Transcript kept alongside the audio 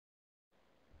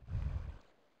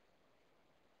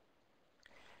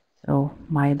So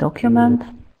my document.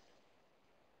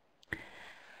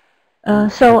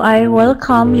 So I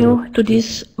welcome you to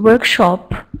this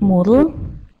workshop, Moodle.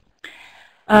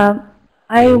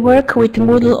 I work with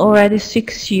Moodle already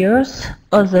 6 years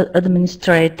as an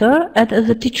administrator and as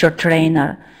a teacher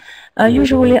trainer.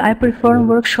 Usually I prefer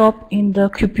workshop in the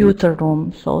computer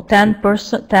room, so 10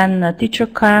 teacher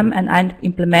come and I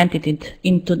implemented it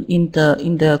in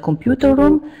the computer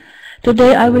room.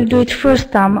 Today I will do it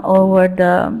first time over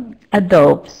the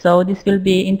Adobe, so this will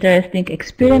be interesting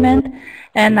experiment,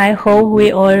 and I hope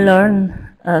we all learn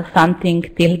something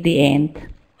till the end.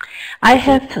 I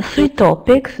have 3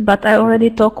 topics, but I already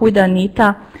talked with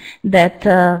Anita that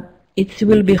it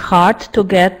will be hard to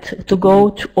go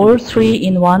to all 3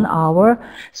 in 1 hour,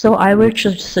 so I will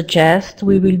just suggest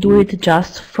we will do it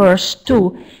just first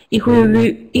 2. If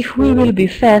we will be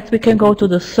fast, we can go to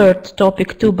the 3rd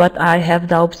topic too, but I have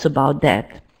doubts about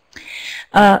that.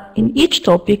 In each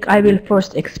topic, I will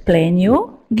first explain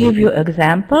you, give you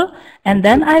example, and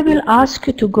then I will ask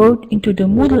you to go into the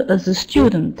Moodle as a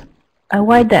student.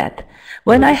 Why that?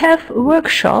 When I have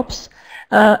workshops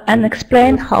and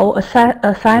explain how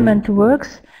assignment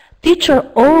works,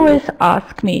 teacher always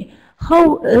ask me,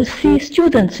 how see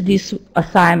students these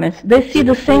assignments? They see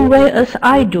the same way as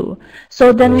I do.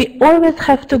 So then we always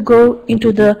have to go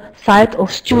into the side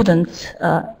of students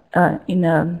in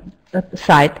a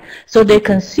side so they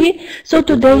can see. So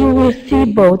today you will see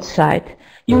both sides.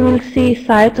 You will see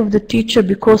side of the teacher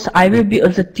because I will be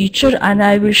as a teacher and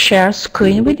I will share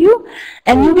screen with you,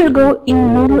 and you will go in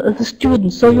Moodle as a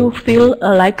student, so you feel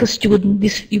like a student.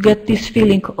 You get this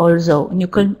feeling also, and you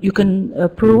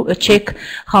can check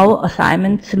how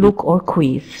assignments look or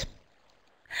quiz.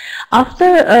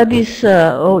 After this,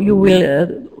 you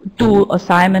will do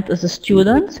assignment as a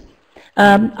student.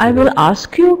 I will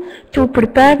ask you to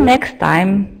prepare next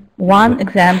time one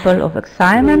example of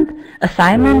assignment,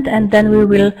 and then we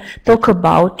will talk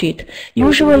about it.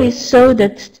 Usually so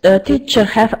that teacher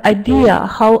have idea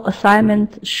how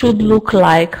assignment should look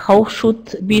like, how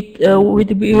should be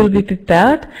will be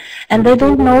prepared, and they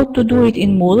don't know to do it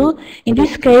in Moodle. In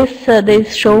this case, they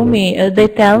show me, they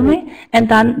tell me, and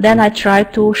then I try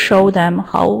to show them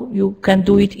how you can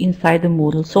do it inside the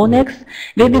Moodle. So next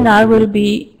webinar will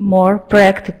be more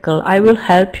practical. I will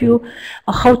help you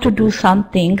how to do some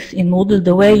things in Moodle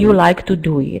the way you like to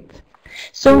do it.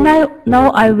 So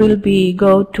now I will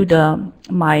go to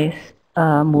my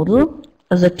Moodle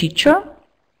as a teacher.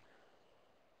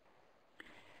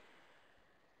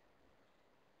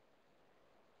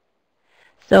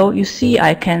 So you see,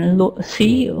 I can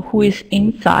see who is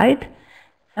inside.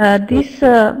 This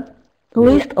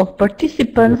list of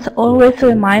participants always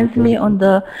reminds me on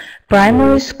the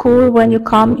primary school when you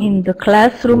come in the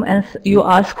classroom and you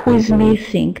ask who is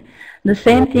missing. The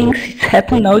same things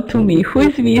happen now to me. Who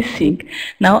is missing?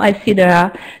 Now I see there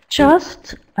are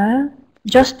just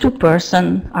 2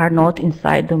 persons are not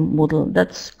inside the Moodle.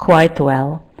 That's quite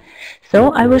well.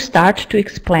 So I will start to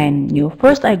explain you.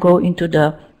 First I go into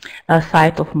the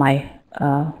site of my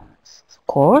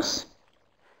course.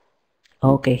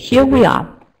 Okay, here we are.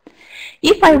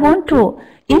 If I want to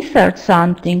insert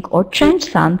something or change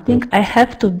something, I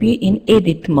have to be in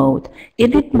edit mode.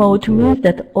 Edit mode means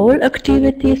that all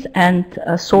activities and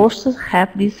sources have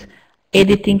these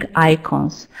editing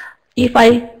icons. If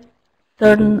I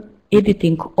turn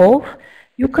editing off,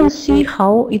 you can see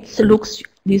how it looks,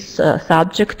 this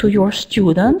subject to your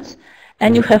students,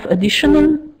 and you have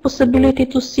additional possibility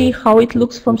to see how it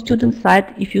looks from student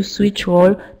side if you switch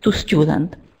role to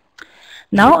student.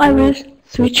 Now I will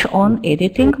switch on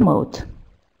editing mode.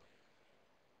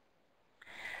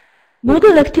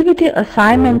 Moodle activity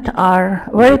assignments are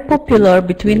very popular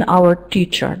between our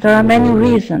teachers. There are many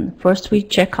reasons. First we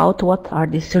check out what are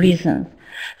these reasons.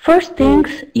 First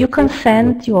things, you can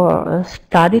send your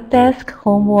study task,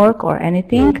 homework or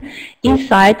anything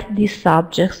inside these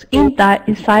subjects,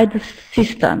 inside the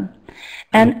system.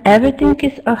 And everything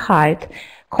is archived.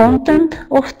 Content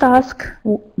of task,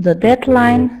 the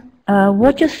deadline,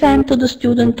 what you send to the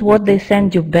student, what they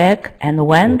send you back and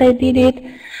when they did it,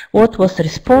 what was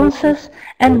responses,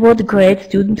 and what grade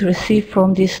student received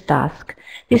from this task.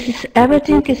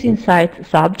 Everything is inside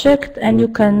subject, and you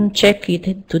can check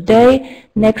it today,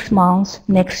 next month,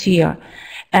 next year.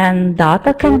 And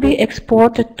data can be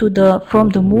exported from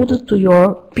the Moodle to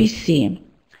your PC.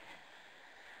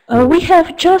 We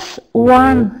have just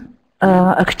one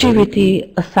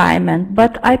activity assignment,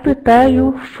 but I prepare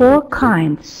you 4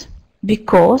 kinds,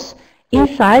 because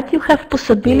inside you have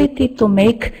possibility to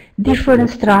make different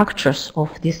structures of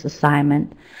this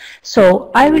assignment.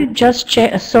 So I will just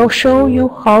show you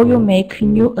how you make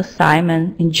new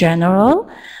assignment in general,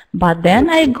 But then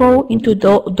I go into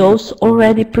those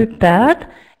already prepared,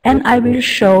 and I will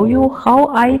show you how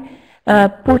I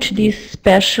put these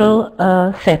special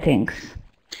settings.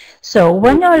 So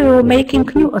when you're making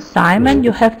new assignment,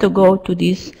 you have to go to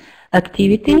this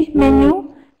activity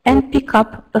menu and pick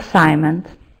up assignment.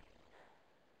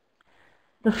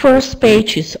 The first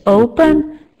page is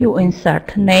open. You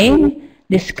insert name,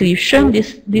 description.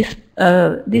 This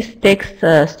text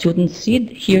students see.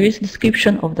 Here is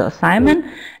description of the assignment,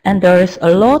 and there is a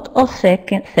lot of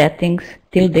settings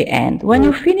till the end. When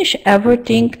you finish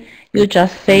everything, you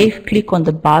just save, click on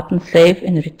the button save,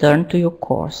 and return to your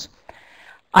course.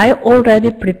 I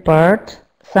already prepared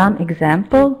some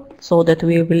example so that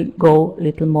we will go a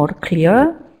little more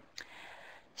clear.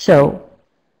 So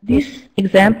this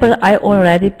example I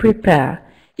already prepared.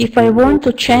 If I want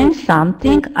to change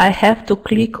something, I have to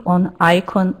click on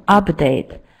icon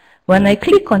update. When I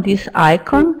click on this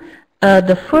icon,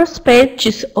 the first page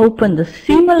is opened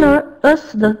similar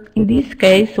as in this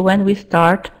case when we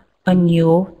start a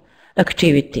new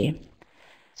activity.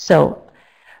 So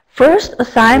first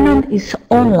assignment is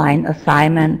online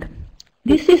assignment.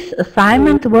 This is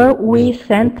assignment where we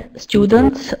send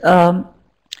students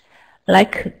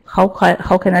like how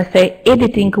can I say,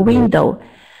 editing window.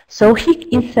 So he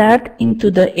insert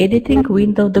into the editing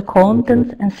window the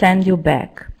contents and send you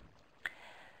back.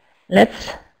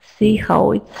 Let's see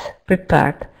how it's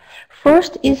prepared.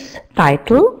 First is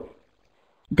title,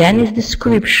 then is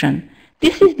description.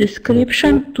 This is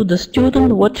description to the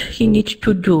student what he needs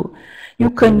to do. You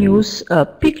can use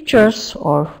pictures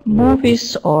or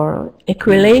movies or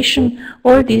equation.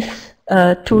 All these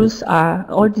tools are,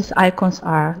 all these icons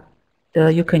are,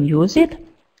 you can use it.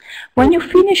 When you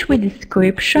finish with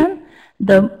description,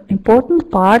 the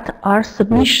important part are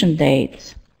submission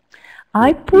dates.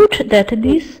 I put that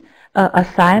these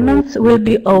assignments will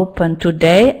be open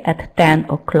today at 10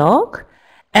 o'clock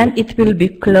and it will be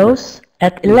closed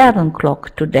at 11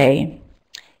 o'clock today.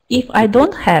 If I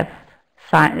don't have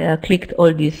clicked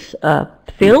all these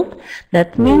fields,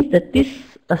 that means that this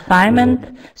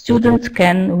assignment students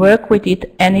can work with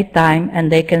it anytime and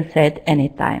they can set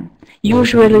anytime.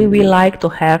 Usually we like to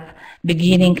have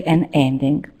beginning and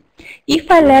ending.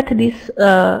 If I let this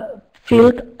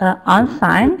field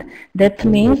unsigned, that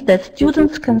means that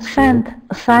students can send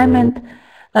assignment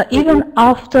even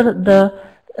after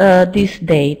this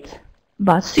date.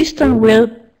 But system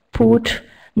will put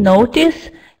notice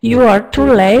you are too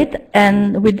late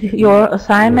and with your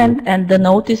assignment, and the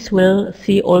notice will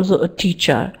see also a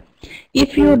teacher.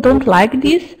 If you don't like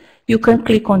this, you can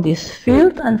click on this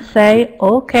field and say,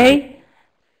 okay,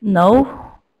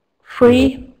 no,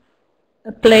 free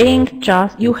playing,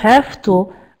 just you have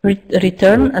to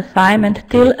return assignment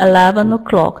till 11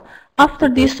 o'clock. After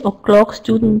this o'clock,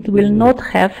 student will not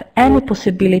have any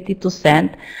possibility to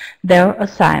send their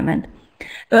assignment.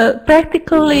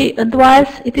 Practically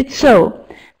advice, it is so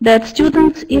that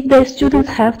students, if the students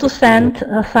have to send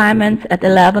assignments at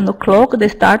 11 o'clock, they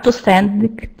start to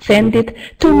send it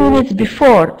 2 minutes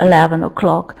before 11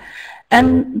 o'clock.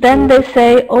 And then they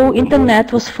say, oh,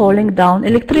 internet was falling down,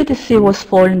 electricity was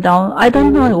falling down, I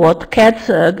don't know what, cats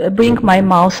bring my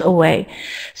mouse away.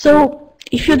 So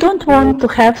if you don't want to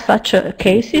have such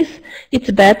cases, it's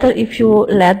better if you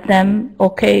let them,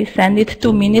 okay, send it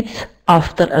 2 minutes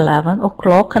after 11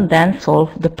 o'clock and then solve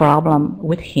the problem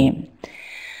with him.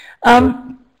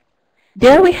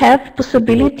 There we have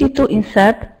possibility to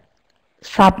insert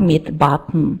submit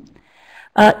button.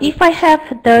 If I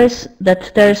have there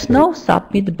is no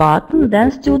submit button,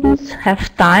 then students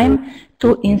have time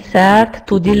to insert,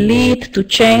 to delete, to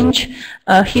change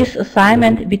his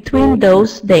assignment between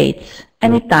those dates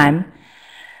anytime.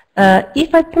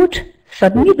 If I put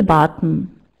submit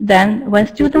button, then when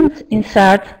students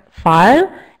insert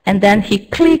file and then he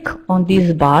click on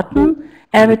this button,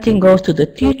 everything goes to the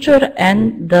teacher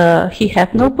and he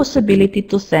have no possibility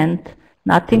to send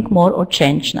nothing more or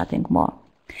change nothing more.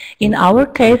 In our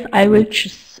case, I will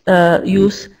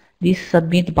use this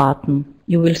submit button.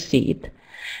 You will see it.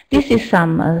 This is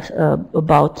some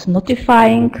about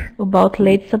notifying about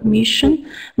late submission.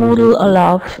 Moodle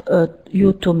allows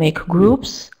you to make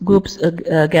groups. Groups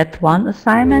get one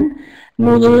assignment.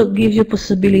 Moodle gives you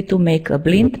possibility to make a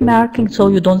blind marking so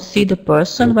you don't see the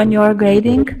person when you are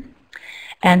grading.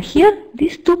 And here,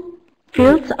 these two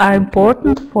fields are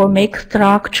important for make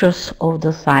structures of the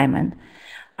assignment.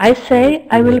 I say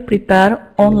I will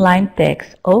prepare online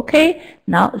text. Okay,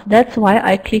 now that's why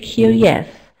I click here yes.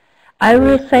 I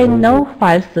will say no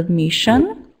file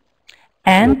submission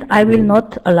and I will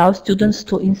not allow students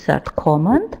to insert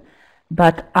comment,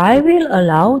 but I will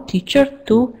allow teacher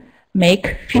to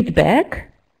make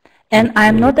feedback and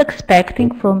I'm not expecting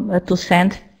to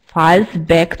send files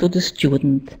back to the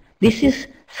student. This is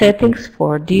settings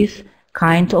for this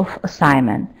kind of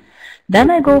assignment. Then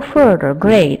I go further,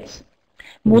 grades.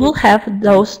 Moodle have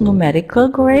those numerical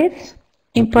grades.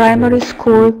 In primary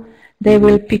school, they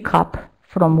will pick up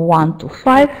from 1 to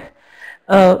 5.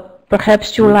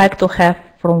 Perhaps you like to have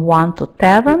from 1 to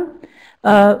 7.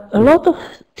 A lot of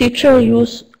teachers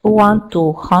use 1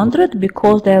 to 100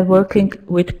 because they are working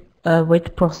with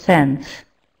percents.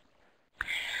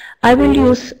 I will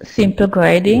use simple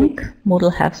grading.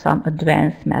 Moodle have some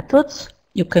advanced methods.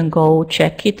 You can go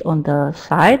check it on the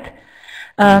site.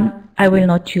 I will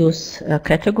not use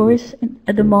categories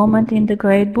at the moment in the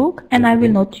gradebook, and I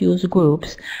will not use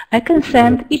groups. I can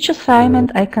send each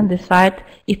assignment, I can decide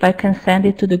if I can send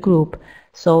it to the group.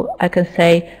 So I can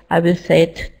say, I will say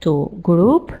it to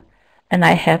group, and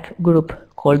I have group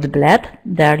called BLATT,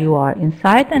 there you are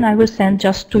inside, and I will send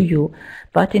just to you.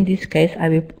 But in this case, I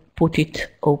will put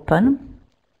it open,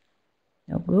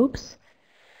 no groups.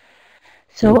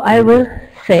 So I will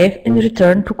save and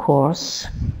return to course.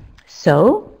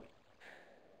 So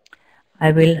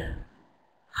I will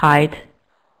hide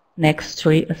next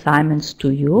 3 assignments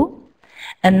to you.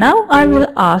 And now I will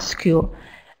ask you,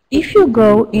 if you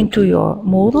go into your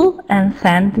Moodle and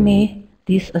send me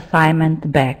this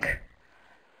assignment back,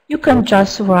 you can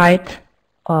just write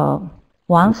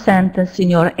one sentence in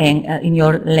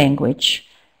your language.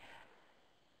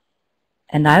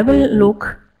 And I will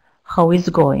look how it's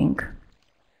going.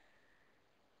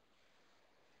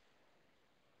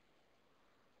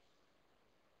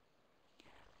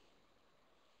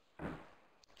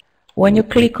 When you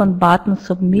click on button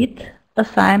Submit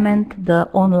Assignment, the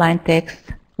online text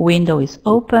window is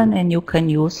open and you can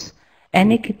use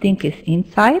anything is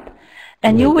inside,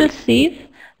 and you will see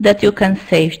that you can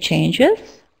save changes.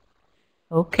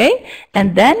 Okay,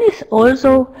 and then is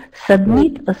also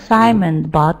Submit Assignment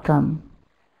button.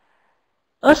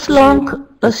 As long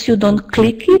as you don't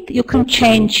click it, you can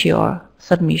change your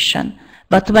submission.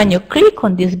 But when you click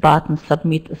on this button,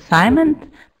 Submit Assignment,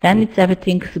 then it's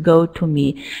everything's go to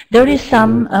me. There is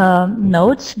some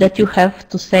notes that you have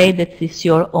to say that it's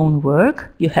your own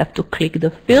work. You have to click the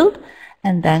field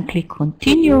and then click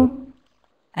Continue.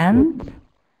 And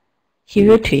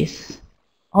here it is,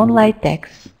 online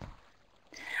text.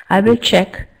 I will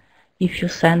check if you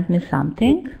send me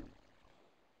something.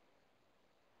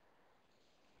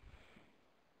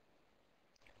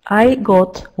 I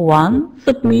got one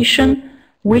submission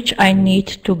which I need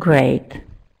to grade.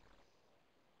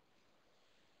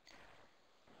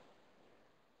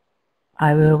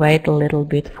 I will wait a little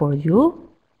bit for you.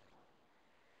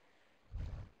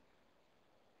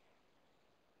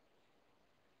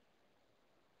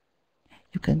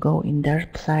 You can go in their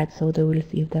site so they will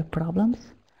see if there are problems.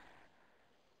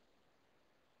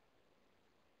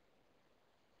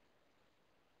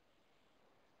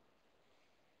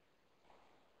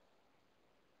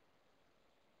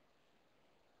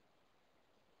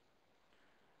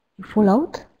 You full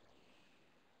out?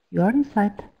 You are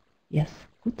inside? Yes,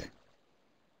 good.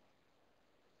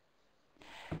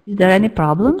 Is there any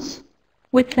problems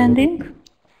with sending?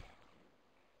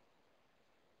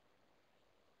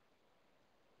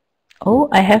 Oh,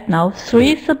 I have now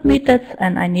 3 submitted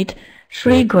and I need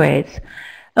 3 grades.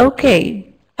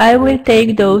 Okay, I will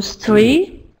take those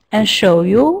 3 and show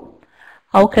you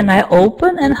how can I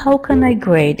open and how can I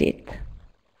grade it.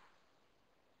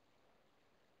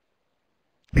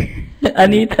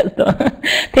 Anita,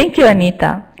 thank you,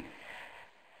 Anita.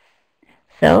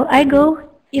 So I go,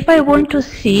 if I want to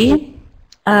see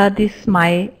this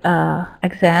my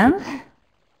exams,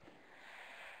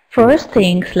 first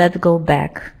things, let's go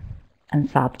back and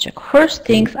subject. First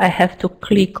things, I have to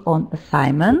click on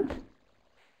assignment.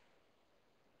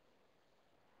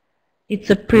 It's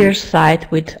a peer site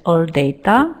with all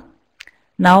data.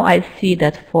 Now I see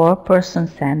that 4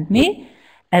 persons sent me,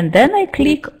 and then I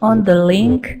click on the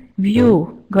link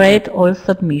View Grade All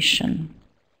Submission.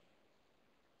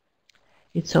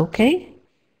 It's okay.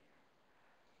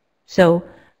 So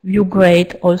View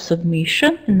Grade All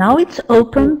Submission. Now it's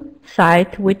open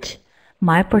site with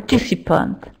my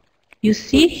participant. You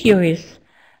see here is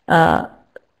a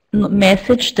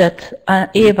message that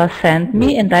Eva sent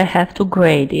me and I have to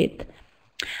grade it.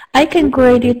 I can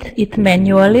grade it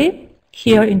manually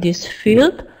here in this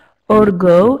field or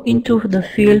go into the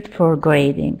field for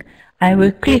grading. I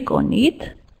will click on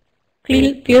it,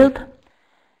 field,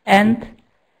 and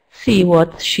see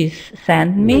what she's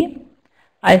sent me.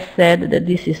 I said that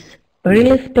this is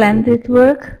really splendid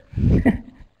work.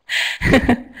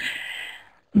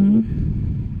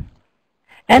 And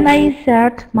I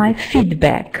insert my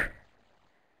feedback.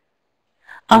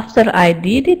 After I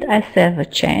did it, I save a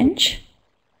change.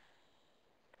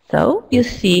 So you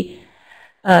see,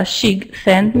 she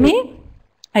sent me,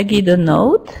 I give a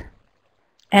note,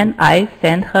 and I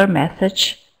send her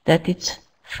message that it's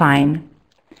fine.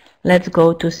 Let's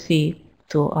go to see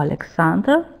to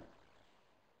Alexander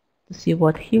to see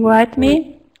what he write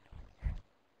me.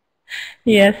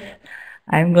 Yes,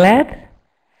 I'm glad.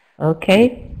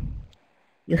 Okay,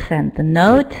 you sent the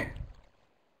note.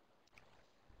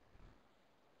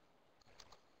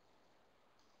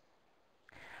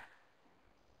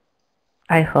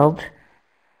 I hope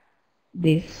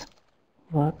this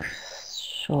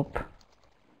workshop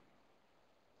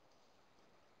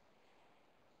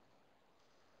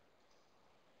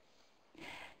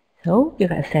so you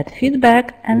can set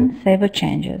feedback and save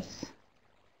changes.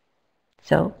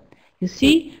 So you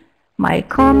see my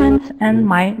comments and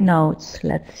my notes.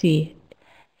 Let's see.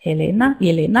 Elena.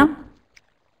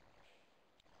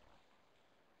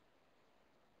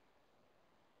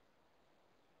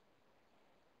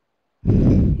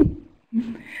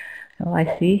 So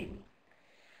I see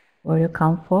where you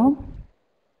come from.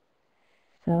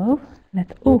 So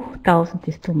let's, 1000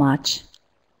 is too much.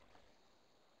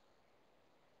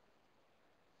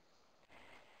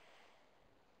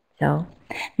 So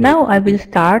now I will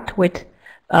start with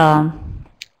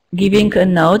giving a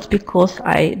note because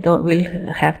I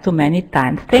will have too many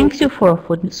times. Thank you for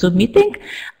submitting.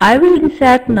 I will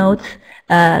insert notes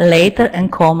later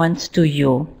and comments to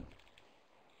you.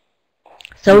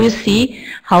 So you see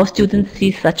how students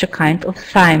see such a kind of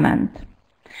assignment.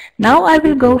 Now I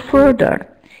will go further.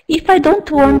 If I don't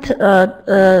want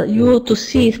you to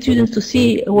see, students to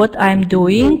see what I'm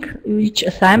doing, which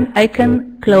assignment, I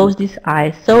can close these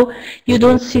eyes. So you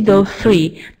don't see those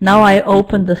three. Now I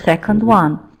open the second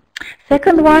one.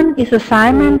 Second one is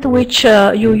assignment which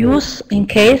you use in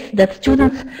case that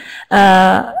students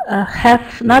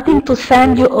have nothing to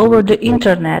send you over the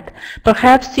internet.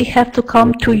 Perhaps he have to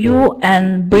come to you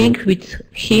and bring with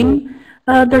him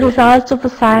the results of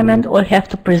assignment or have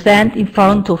to present in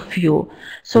front of you.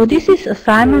 So this is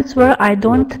assignments where I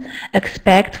don't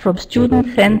expect from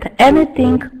students send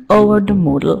anything over the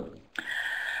Moodle.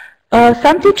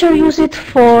 Some teachers use it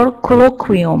for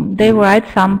colloquium. They write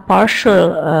some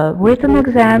partial written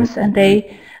exams and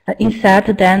they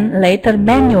insert then later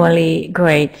manually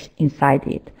grades inside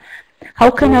it. How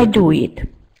can I do it?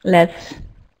 Let's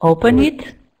open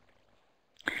it.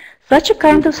 Such a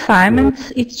kind of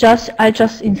assignments, it's just I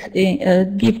just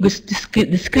give this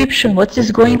description what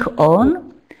is going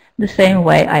on. The same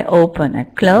way I open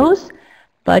and close.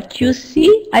 But you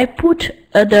see, I put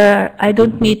I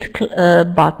don't need a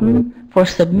button for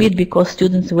submit because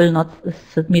students will not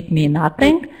submit me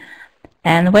nothing.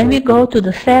 And when we go to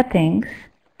the settings,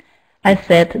 I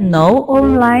said no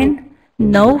online,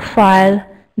 no file,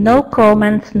 no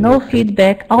comments, no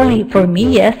feedback, only for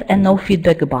me, yes, and no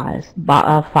feedback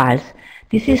files.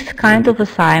 This is kind of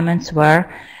assignments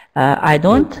where I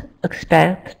don't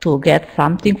expect to get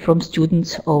something from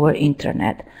students over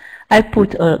internet. I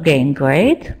put again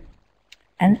grade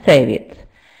and save it.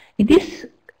 In this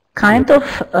kind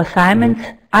of assignments,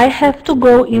 I have to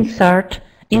go inside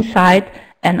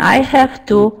and I have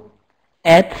to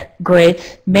add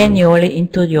grades manually in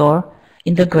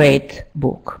the grade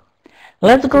book.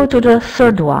 Let's go to the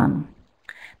third one.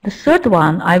 The third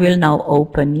one, I will now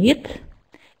open it.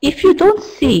 If you don't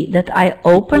see that I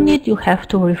open it, you have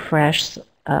to refresh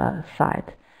site.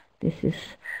 This is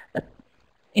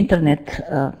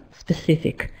internet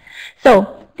specific.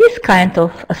 So this kind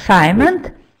of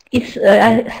assignment, it's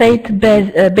I say it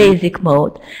basic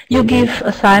mode. You give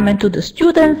assignment to the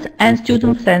students and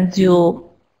student sends you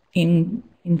in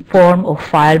form of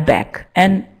file back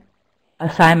and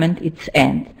assignment its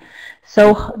end.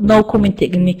 So no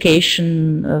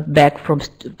communication back from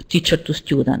teacher to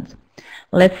student.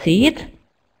 Let's see it.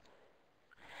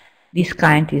 This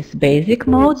kind is basic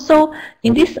mode. So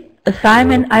in this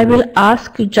assignment, I will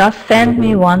ask you just send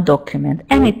me one document,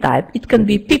 any type. It can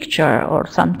be picture or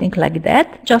something like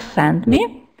that. Just send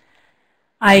me.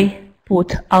 I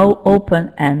put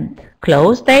open and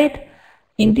close date.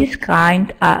 In this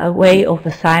kind way of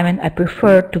assignment, I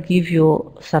prefer to give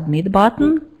you submit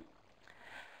button.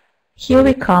 Here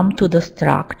we come to the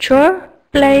structure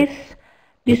place.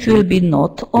 This will be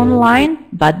not online,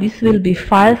 but this will be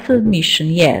file submission,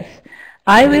 yes.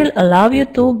 I will allow you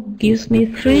to give me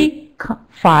 3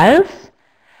 files.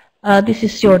 This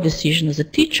is your decision as a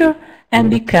teacher,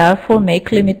 and be careful,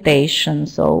 make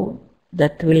limitations, so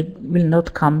that will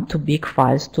not come to big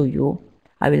files to you.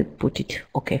 I will put it,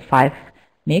 okay, 5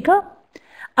 mega.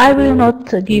 I will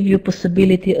not give you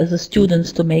possibility as a student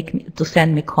to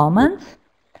send me comments.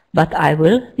 but I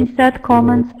will insert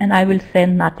comments and I will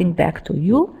send nothing back to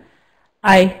you.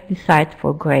 I decide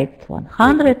for grade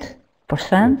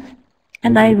 100%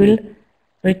 and I will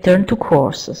return to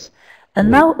courses.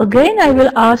 And now again I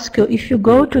will ask you if you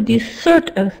go to this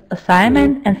third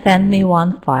assignment and send me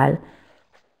one file.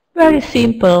 Very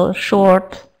simple,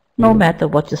 short, no matter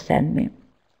what you send me.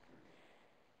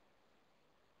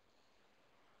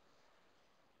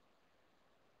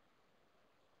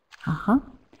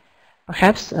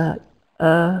 Perhaps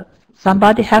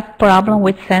somebody have problem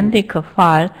with sending a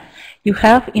file. You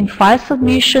have in file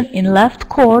submission in left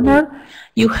corner,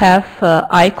 you have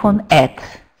icon add.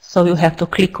 So you have to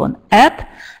click on add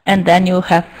and then you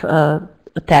have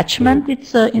attachment,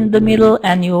 it's in the middle,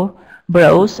 and you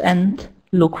browse and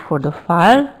look for the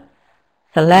file,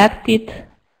 select it,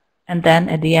 and then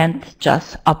at the end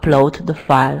just upload the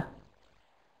file.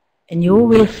 And you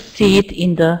will see it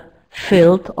in the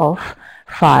field of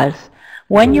files.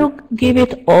 When you give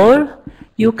it all,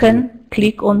 you can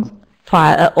click on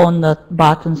the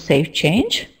button Save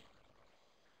Change.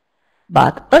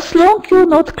 But as long as you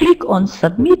not click on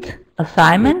Submit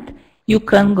Assignment, you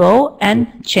can go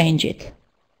and change it.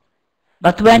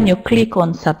 But when you click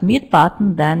on Submit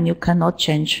button, then you cannot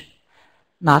change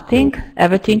nothing.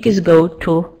 Everything is go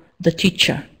to the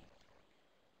teacher.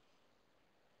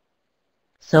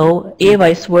 So Eva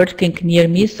is working near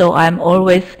me, so I'm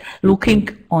always looking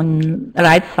on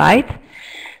right side.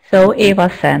 So Eva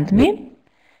sent me.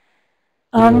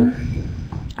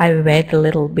 I will wait a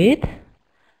little bit.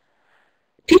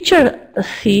 Teacher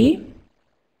see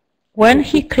when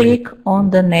he click on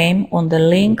the name on the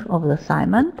link of the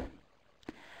assignment.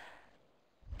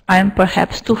 I am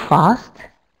perhaps too fast.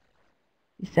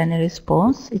 Is any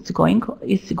response? It's going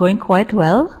quite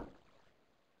well.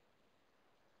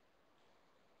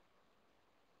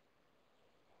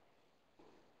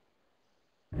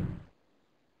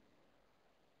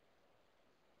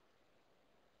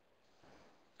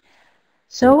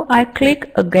 So I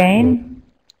click again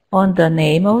on the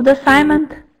name of the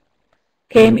assignment,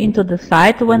 came into the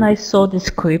site. When I saw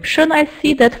description, I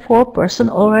see that 4 persons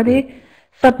already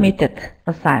submitted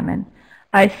assignment.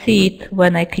 I see it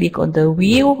when I click on the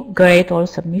view, grade or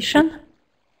submission.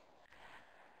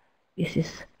 This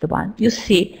is the one. You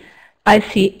see, I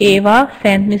see Eva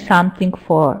sent me something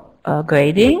for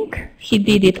grading. He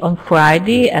did it on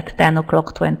Friday at 10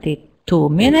 o'clock 22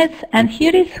 minutes, and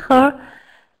here is her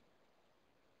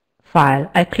file.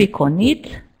 I click on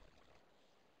it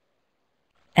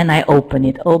and I open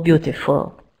it. Oh,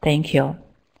 beautiful. Thank you.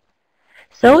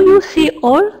 So you see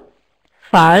all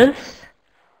files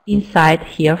inside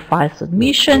here, file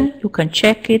submission. You can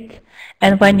check it,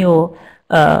 and when you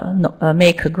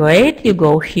make a grade, you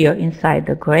go here inside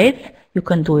the grades. You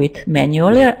can do it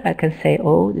manually. I can say,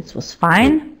 oh, this was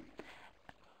fine,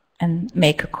 and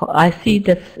make a I see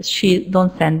that she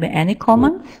don't send me any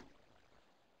comments.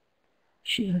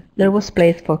 There was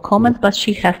place for comments, but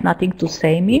she has nothing to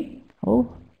say me.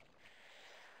 Oh,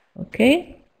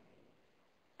 okay.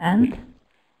 And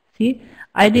see,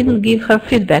 I didn't give her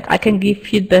feedback. I can give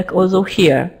feedback also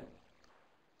here.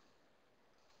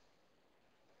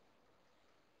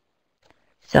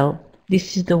 So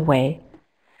this is the way.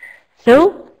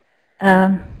 So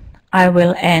I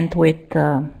will end with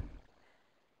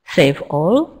save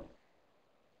all.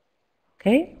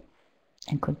 Okay,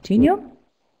 and continue.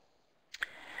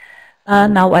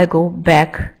 Now I go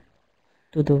back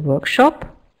to the workshop.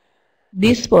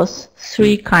 This was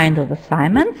 3 kinds of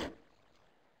assignments.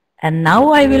 And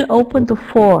now I will open the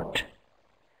 4th.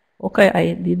 Okay,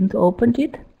 I didn't open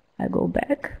it. I go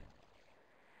back.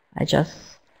 I just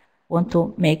want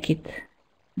to make it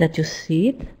that you see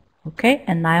it. Okay,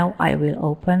 and now I will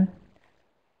open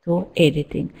to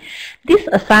editing. This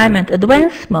assignment,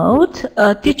 advanced mode,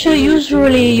 teacher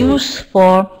usually use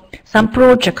for some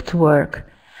project work.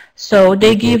 So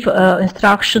they give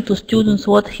instruction to students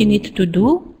what he needs to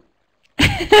do.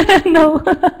 No,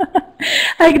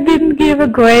 I didn't give a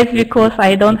grade because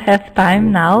I don't have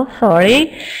time now,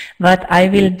 sorry. But I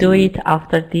will do it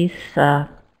after this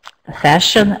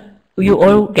session. You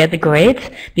all get the grades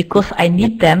because I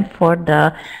need them for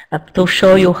the to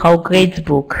show you how grades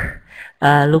book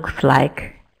looks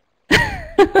like.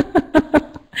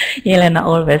 Elena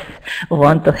always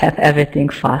wants to have everything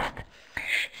fast.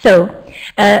 So,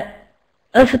 as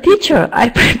a teacher, I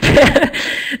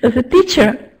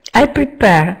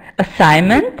prepare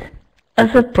assignment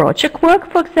as a project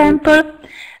work. For example,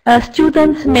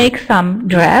 students make some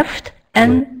draft,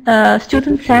 and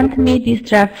students send me this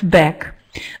draft back.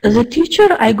 As a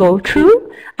teacher, I go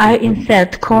through, I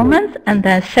insert comments, and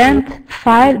then send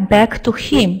file back to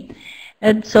him.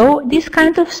 And so this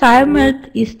kind of assignment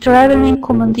is traveling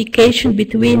communication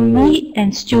between me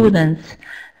and students.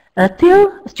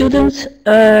 Till students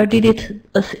did it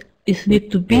as it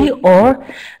need to be, or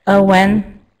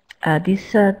when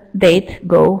this date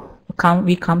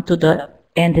we come to the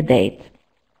end date.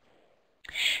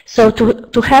 So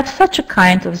to have such a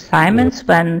kind of assignments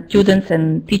when students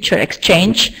and teacher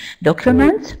exchange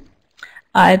documents,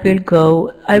 I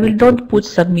will don't put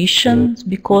submissions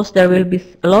because there will be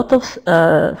a lot of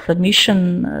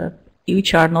submission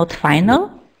which are not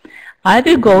final. I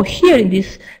will go here in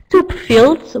these two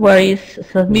fields where is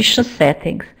submission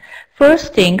settings.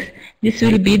 First things, this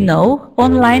will be no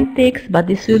online text, but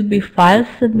this will be file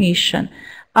submission.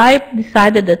 I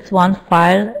decided that one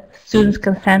file, students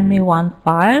can send me one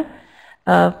file,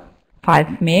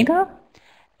 5 mega,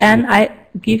 and I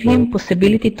give him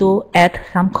possibility to add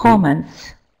some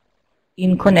comments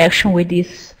in connection with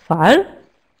this file.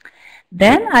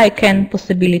 Then I can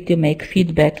possibility make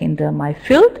feedback in my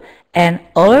field, and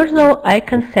also I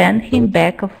can send him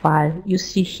back a file. You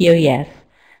see here, yes.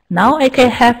 Now I can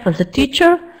have as a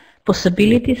teacher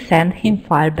possibility send him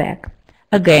file back.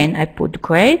 Again, I put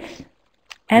grades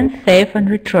and save and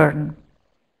return.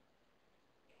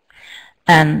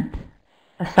 And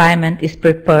assignment is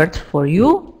prepared for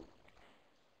you.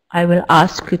 I will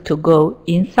ask you to go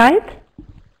inside.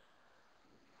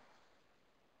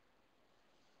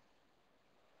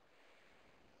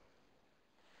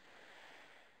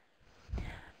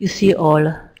 You see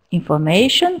all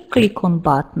information. Click on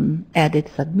button Edit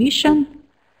Submission.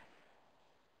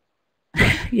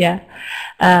 Yeah,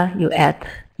 you add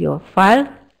your file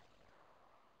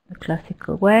the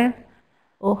classical way.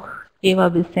 Oh, Eva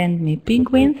will send me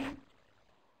penguins.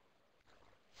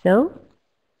 So,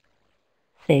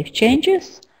 save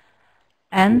changes,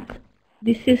 and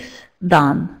this is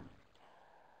done.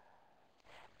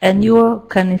 And you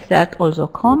can insert also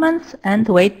comments and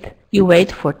you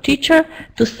wait for teacher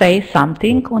to say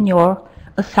something on your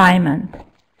assignment.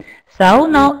 So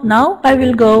now I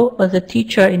will go as a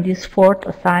teacher in this fourth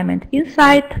assignment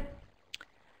inside.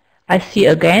 I see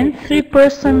again 3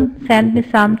 persons send me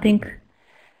something.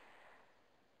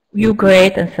 View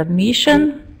grade and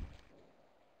submission.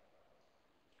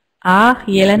 Ah,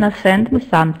 Yelena sent me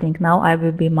something. Now I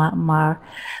will be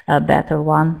better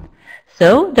one.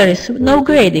 So there is no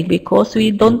grading because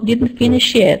we didn't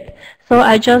finish yet. So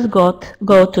I just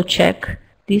go to check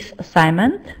this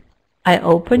assignment. I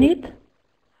open it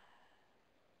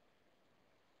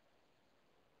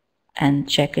and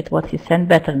check it what he sent.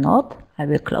 Better not. I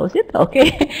will close it.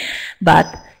 Okay.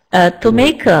 But to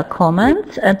make a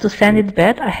comment and to send it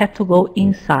back, I have to go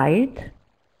inside.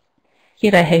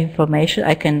 Here I have information.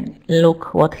 I can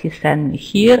look what he sent me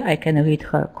here. I can read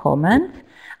her comment.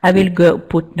 I will go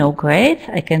put no grades.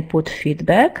 I can put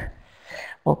feedback.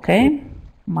 Okay,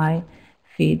 my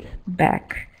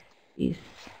feedback is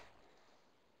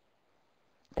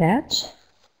that.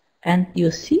 And you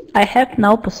see, I have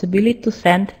now possibility to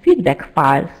send feedback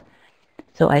files.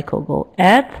 So I could go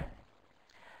add,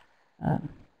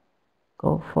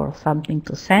 go for something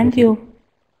to send you.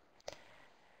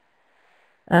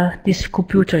 This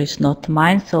computer is not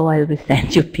mine, so I will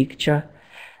send you a picture.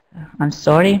 I'm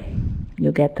sorry,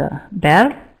 you get a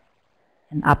bell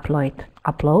and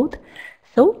upload.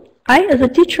 So I, as a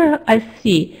teacher, I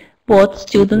see what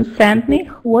students send me,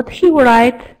 what he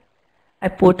write. I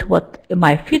put what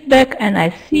my feedback, and I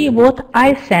see what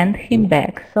I send him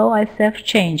back. So I save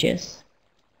changes.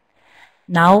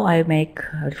 Now I make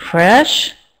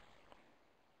refresh.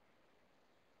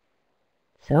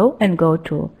 So, and go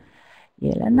to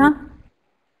Yelena.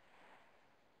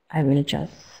 I will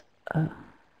just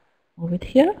move it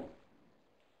here.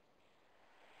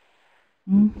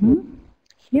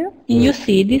 Here, you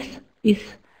see this is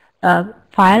a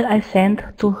file I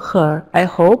sent to her. I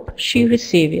hope she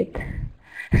received it.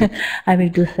 I will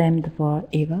do the same for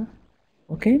Eva.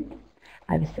 Okay,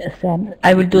 I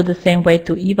will do the same way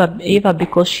to Eva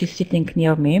because she's sitting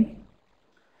near me.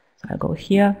 So I go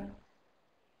here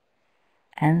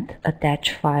and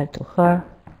attach file to her.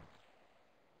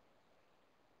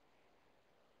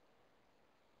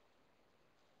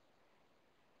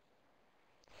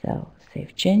 So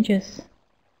save changes.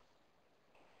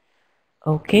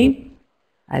 Okay,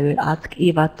 I will ask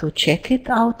Eva to check it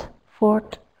out for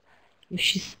if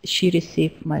she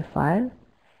received my file.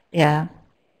 Yeah,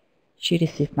 she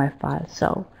received my file.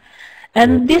 So,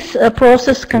 and this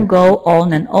process can go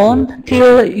on and on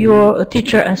till your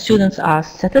teacher and students are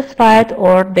satisfied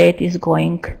or date is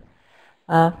going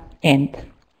end.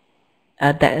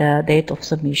 date of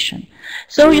submission.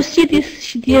 So you see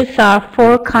these are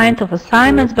 4 kinds of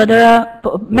assignments, but there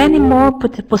are many more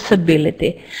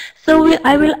possibilities. So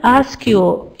I will ask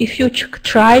you if you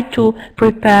try to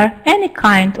prepare any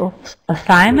kind of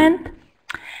assignment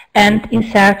and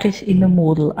insert it in the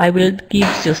Moodle. I will give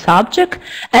you subject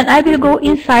and I will go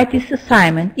inside this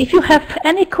assignment. If you have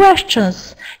any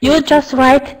questions, you just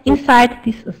write inside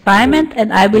this assignment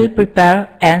and I will prepare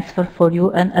answer for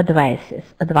you and advices.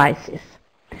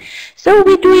 So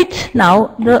we do it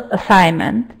now, the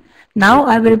assignment. Now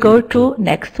I will go to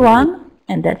next one,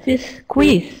 and that is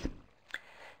quiz.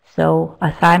 So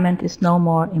assignment is no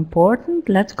more important.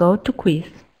 Let's go to quiz.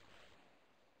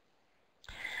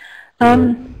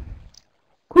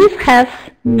 Quiz has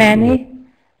many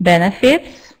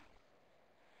benefits,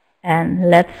 and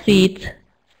let's see it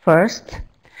first.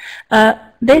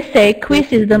 They say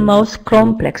quiz is the most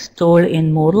complex tool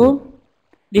in Moodle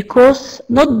because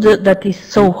not that is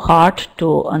so hard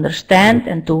to understand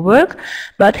and to work,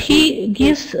 but he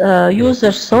gives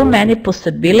users so many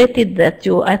possibilities that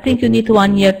I think you need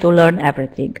 1 year to learn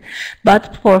everything.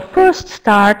 But for first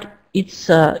start, it's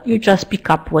you just pick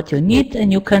up what you need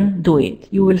and you can do it.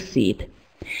 You will see it.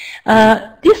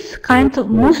 This kind of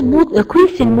quiz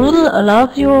in Moodle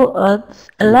allows you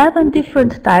 11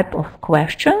 different types of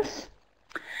questions.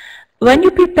 When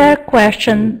you prepare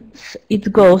questions,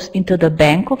 it goes into the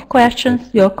bank of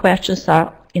questions. Your questions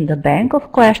are in the bank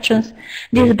of questions.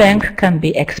 This bank can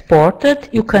be exported.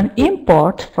 You can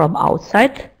import from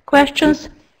outside questions.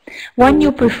 When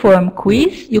you perform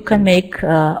quiz, you can make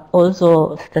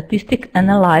also statistic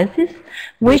analysis,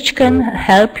 which can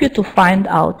help you to find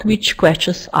out which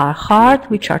questions are hard,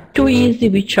 which are too easy,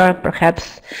 which are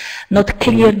perhaps not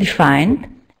clearly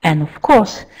defined. And of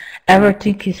course,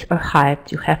 everything is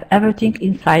archived. You have everything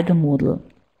inside the Moodle.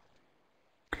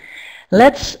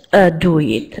 Let's do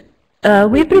it.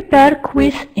 We prepare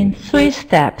quiz in 3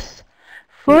 steps.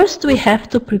 First, we have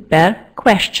to prepare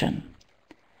question.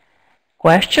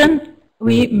 Question,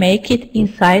 we make it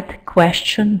inside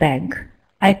question bank.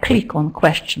 I click on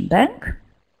question bank,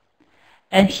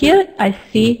 and here I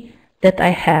see that I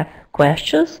have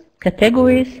questions,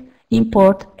 categories,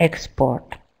 import,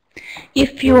 export.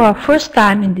 If you are first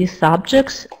time in these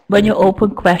subjects, when you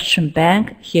open question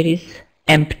bank, here is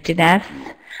emptiness,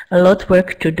 a lot of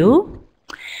work to do.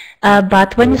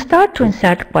 But when you start to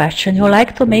insert question, you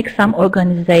like to make some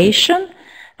organization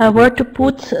where to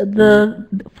put the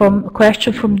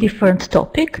question from different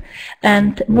topic,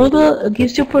 and Moodle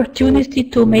gives you opportunity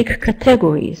to make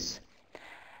categories.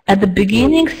 At the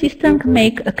beginning, system can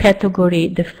make a category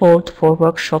default for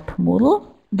workshop Moodle,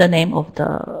 the name of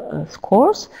the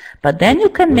course, but then you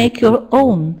can make your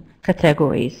own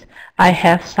categories. I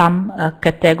have some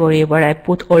category where I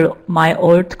put all my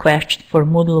old questions for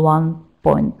Moodle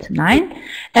 1.9,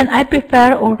 and I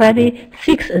prepare already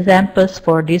 6 examples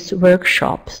for these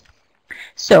workshops.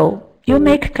 So you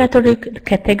make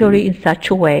category in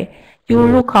such a way. You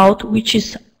look out which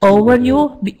is over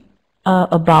you,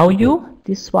 about you.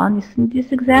 This one is in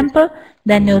this example.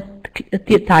 Then you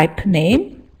type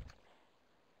name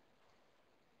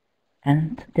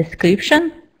and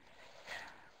description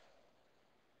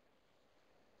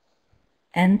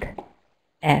and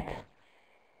add.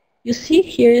 You see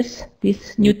here is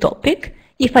this new topic.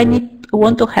 If I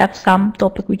want to have some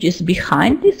topic which is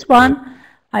behind this one,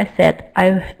 I said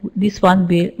this one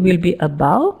will be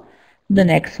above, the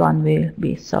next one will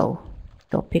be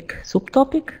topic,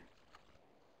 subtopic.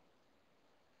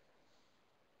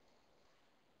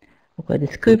 Okay,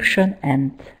 description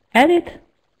and edit,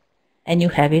 and you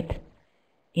have it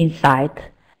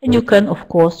inside. And you can, of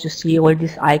course, you see all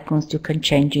these icons, you can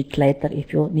change it later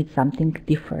if you need something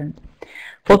different.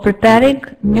 For preparing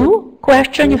new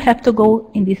question, you have to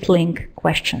go in this link,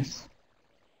 questions.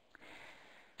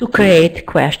 To create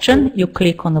question, you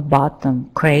click on the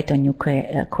button, create a new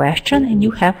question, and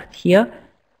you have here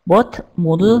what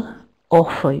Moodle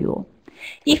offer you.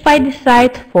 If I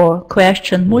decide for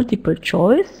question multiple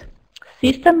choice,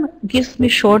 system gives me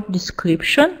short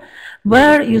description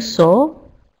where you saw,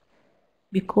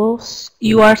 because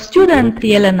you are student,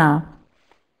 Yelena,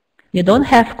 you don't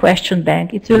have question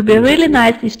bank. It will be really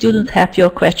nice if students have your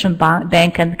question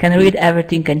bank and can read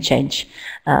everything and change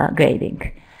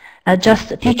grading.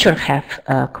 Just teacher have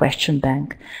a question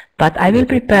bank. But I will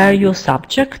prepare your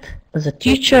subject as a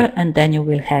teacher and then you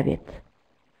will have it.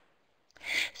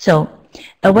 So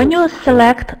when you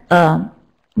select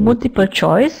multiple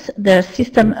choice, the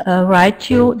system writes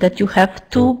you that you have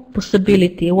 2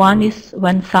 possibilities. One is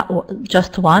when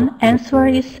just one answer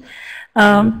is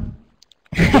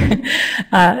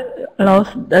allows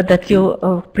that you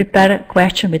prepare a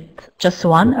question with just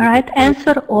one right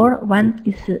answer, or one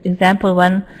example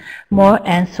when more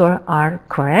answers are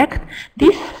correct.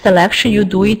 This selection, you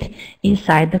do it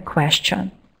inside the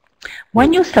question.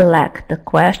 When you select the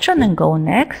question and go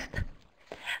next,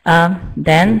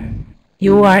 then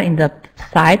you are in the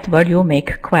site where you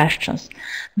make questions.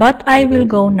 But I will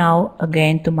go now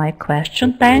again to my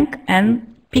question bank and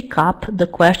pick up the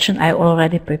question I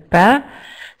already prepared,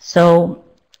 so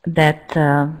that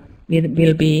it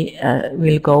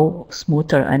will go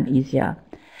smoother and easier.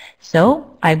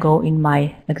 So I go in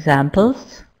my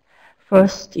examples.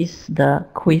 First is the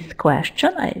quiz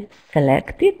question. I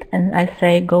select it and I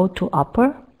say go to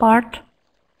upper part,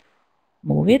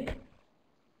 move it.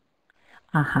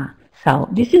 So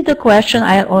this is the question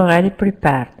I already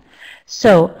prepared.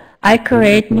 So I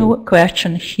create new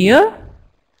question here.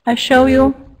 I show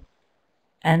you,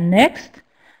 and next,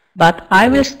 but I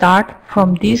will start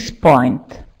from this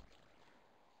point.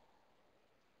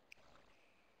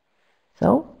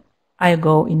 So I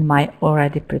go in my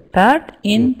already prepared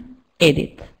in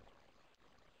edit.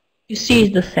 You see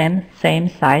it's the same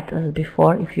site as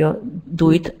before if you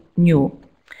do it new.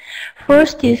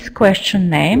 First is question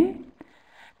name,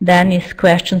 then is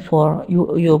question for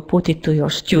you put it to your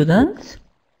students,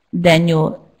 then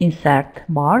you insert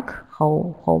mark,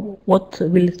 what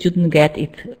will the student get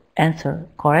if answer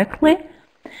correctly.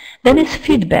 Then is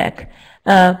feedback.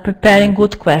 Preparing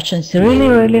good questions is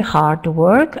really hard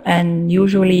work, and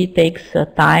usually takes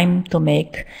time to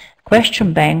make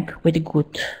question bank with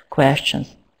good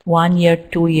questions. 1 year,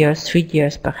 2 years, 3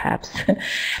 years perhaps.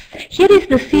 Here is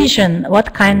decision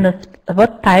what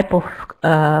type of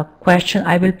question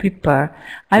I will prepare.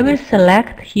 I will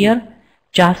select here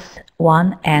just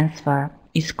one answer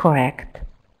is correct.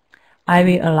 I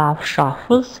will allow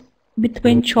shuffles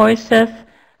between choices.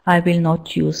 I will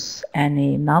not use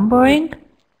any numbering.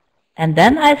 And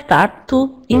then I start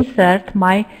to insert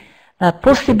my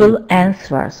possible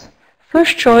answers.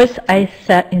 First choice I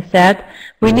insert,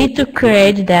 we need to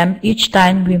create them each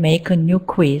time we make a new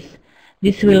quiz.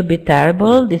 This will be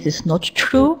terrible, this is not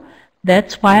true.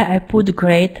 That's why I put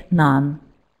grade none.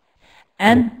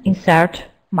 And insert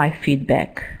my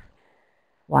feedback,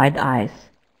 wide eyes.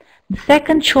 The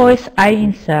second choice I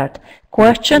insert,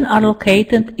 questions are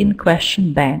located in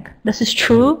question bank. This is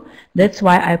true, that's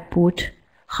why I put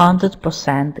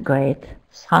 100% grade.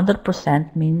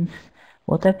 100% means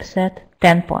what I've said,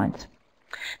 10 points.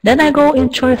 Then I go in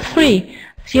choice 3.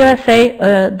 Here I say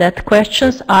that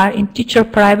questions are in teacher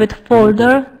private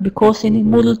folder, because in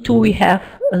Moodle 2 we have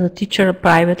a teacher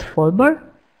private folder.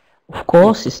 Of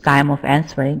course, it's time of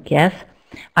answering, yes.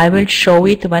 I will show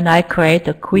it when I create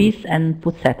a quiz and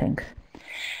put settings.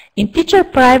 In teacher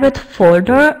private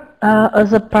folder,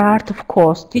 as a part, of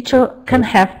course, teacher can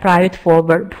have private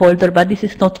folder, but this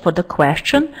is not for the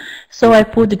question. So I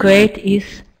put grade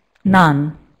is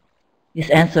none. This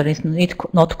answer is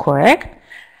not correct.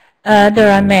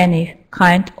 There are many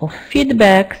kind of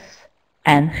feedbacks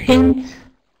and hints.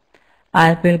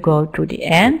 I will go to the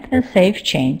end and save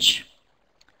change.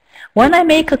 When I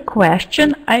make a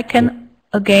question, I can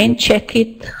again check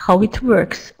it how it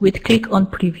works with click on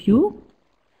preview.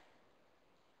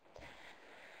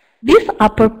 This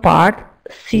upper part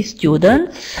sees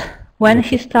students when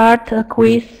he starts a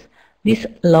quiz. This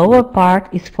lower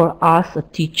part is for us, a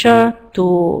teacher,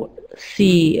 to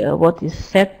see what is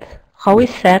set, how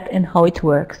it's set and how it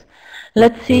works.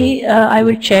 Let's see, I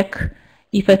will check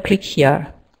if I click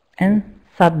here and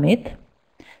submit.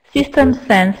 System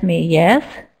sends me yes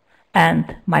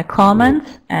and my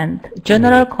comments and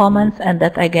general comments, and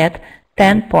that I get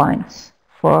 10 points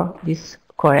for this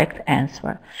correct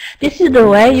answer. This is the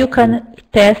way you can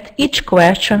test each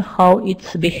question how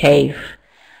it's behave.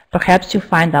 Perhaps you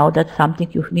find out that something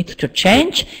you need to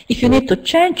change. If you need to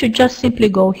change, you just simply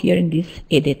go here in this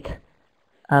edit.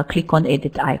 Click on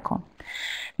edit icon.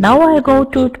 Now I go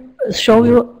to show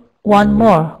you one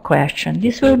more question.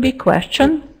 This will be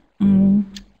question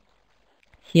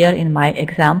here in my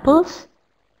examples.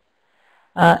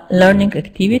 Learning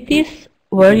activities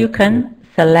where you can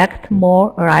select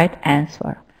more right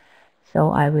answer.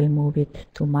 So I will move it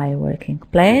to my working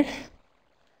place.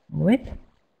 Move it.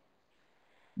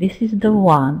 This is the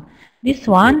one. This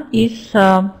one is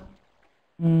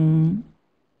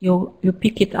you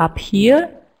pick it up here,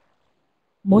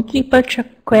 multiple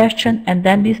question, and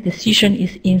then this decision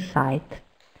is inside.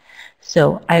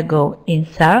 So I go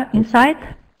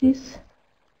inside this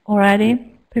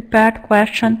already prepared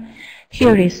question.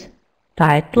 Here is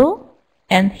title,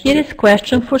 and here is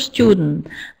question for student.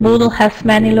 Moodle has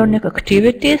many learning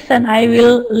activities, and I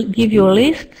will give you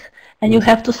lists and you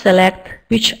have to select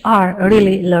which are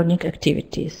really learning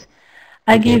activities.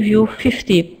 I give you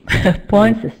 50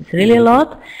 points, this is really a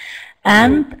lot,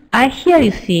 and here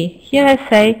you see, here I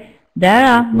say there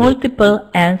are multiple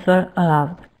answers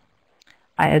allowed.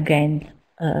 I again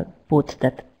put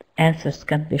that answers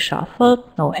can be shuffled,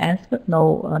 no answer,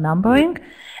 no numbering,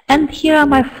 and here are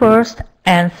my first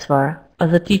answer.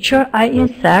 As a teacher, I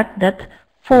insert that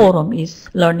forum is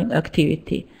learning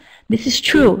activity. This is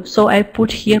true, so I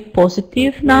put here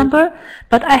positive number,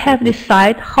 but I have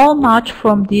decided how much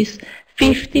from these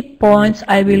 50 points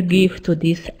I will give to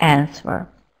this answer.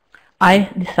 I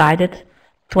decided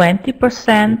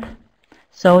 20%,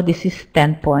 so this is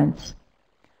 10 points.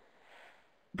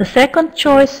 The second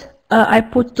choice, I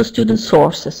put to student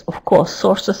sources. Of course,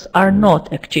 sources are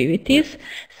not activities,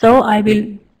 so I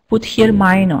will put here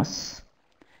minus.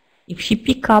 If he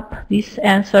pick up this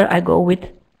answer, I go with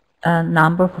a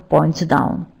number of points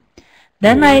down.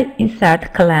 Then I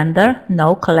insert calendar.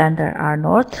 No, calendar are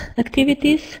not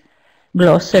activities.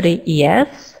 Glossary,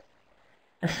 yes.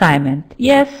 Assignment,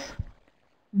 yes.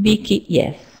 Wiki,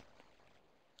 yes.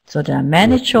 So there are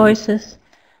many choices,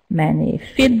 many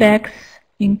feedbacks,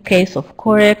 in case of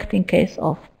correct, in case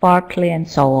of partly, and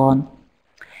so on.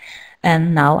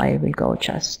 And now I will go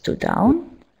just to down.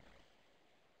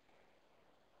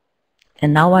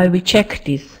 And now I will check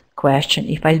this question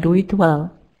if I do it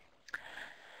well.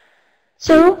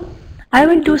 So I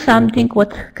will do something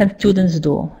what can students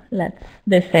do.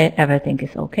 They say everything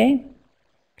is okay.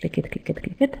 Click it, click it,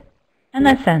 click it. And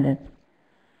I send it.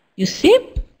 You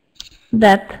see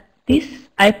that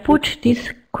I put this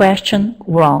question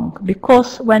wrong,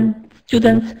 because when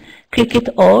students click it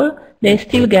all, they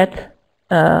still get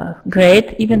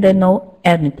grade even they know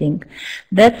anything.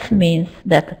 That means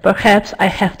that perhaps I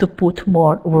have to put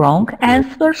more wrong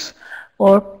answers,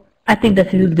 or I think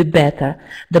that it will be better.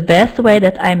 The best way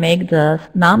that I make the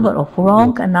number of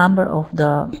wrong and number of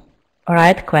the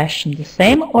right question the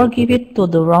same, or give it to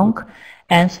the wrong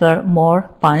answer more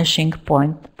punishing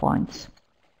points.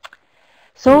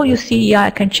 So you see, yeah,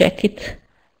 I can check it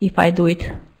if I do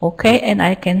it okay, and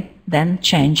I can then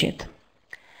change it.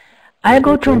 I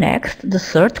go to next, the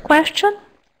third question.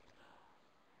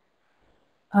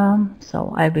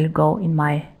 So I will go in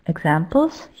my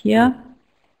examples here,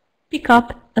 pick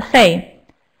up essay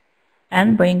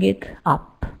and bring it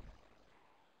up.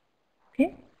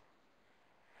 Okay.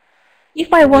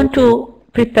 If I want to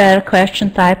prepare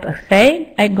question type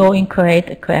essay, I go in create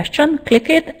a question, click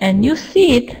it, and you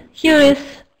see it. Here is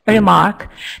a remark.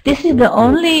 This is the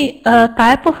only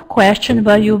type of question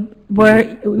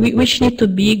which need to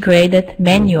be graded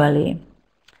manually.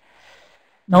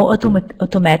 No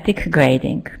automatic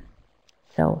grading.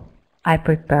 So I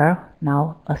prepare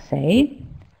now essay.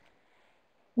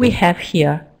 We have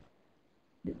here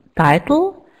the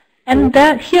title, and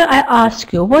here I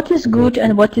ask you what is good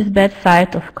and what is bad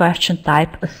side of question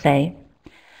type essay.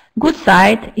 Good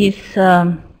side is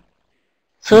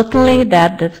certainly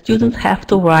that the students have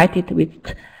to write it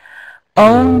with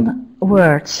own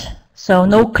words. So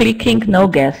no clicking, no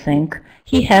guessing.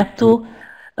 He has to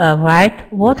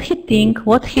write what he thinks,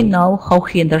 what he knows, how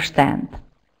he understands.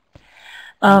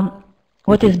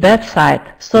 What is bad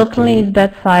side? Certainly is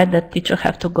bad side that teacher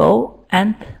have to go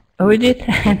and read it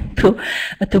and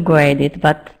to grade it.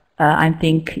 But I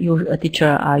think you, a teacher,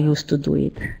 are used to do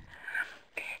it.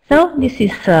 So this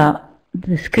is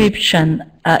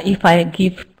description. If I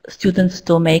give students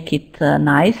to make it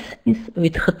nice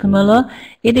with HTML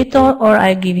editor, or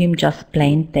I give him just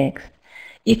plain text.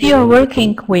 If you are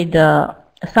working with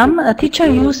some teacher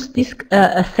use this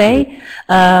essay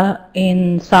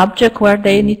in subject where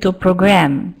they need to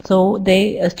program. So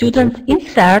students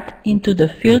insert into the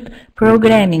field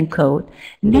programming code.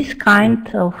 This kind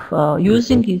of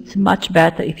using is much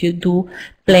better if you do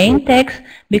plain text,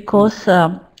 because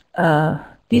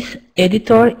this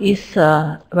editor is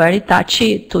very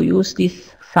touchy to use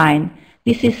this sign.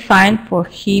 This is sign for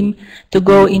him to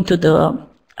go into the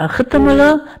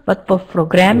HTML, but for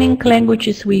programming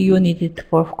languages we use it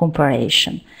for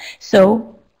comparison.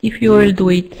 So if you will do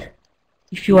it,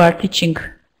 if you are teaching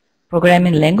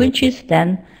programming languages,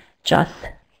 then just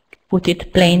put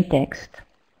it plain text.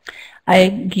 I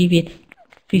give it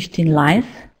 15 lines.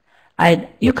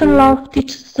 You can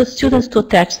teach the students to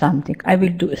attach something. I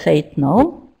will say it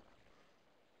no,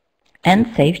 and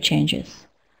save changes.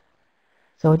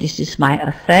 So this is my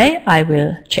essay. I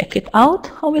will check it out,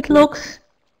 how it looks.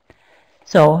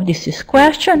 So this is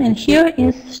question, and here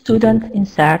is student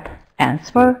insert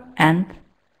answer and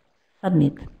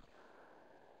submit.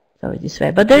 So this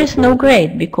way. But there is no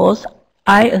grade, because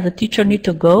I as a teacher need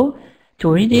to go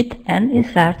to read it and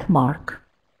insert mark.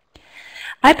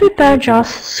 I prepared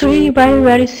just 3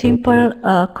 very simple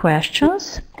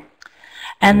questions.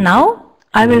 And now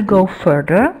I will go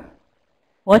further.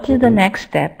 What is the next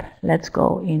step? Let's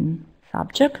go in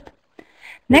subject.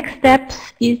 Next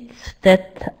steps is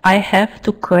that I have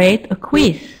to create a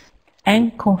quiz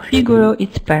and configure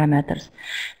its parameters.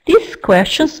 These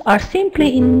questions are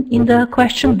simply in the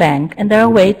question bank and they are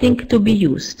waiting to be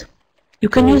used. You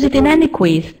can use it in any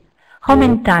quiz, how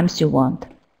many times you want.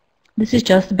 This is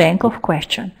just bank of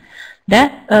questions.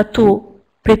 Then to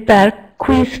prepare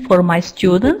quiz for my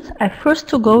students, I first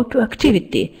to go to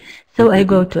activity. So I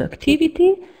go to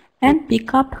activity and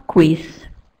pick up quiz.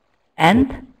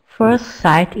 And first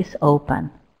site is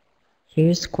open.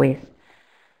 Here's quiz.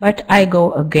 But I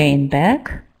go again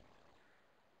back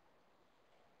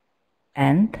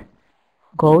and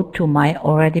go to my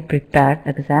already prepared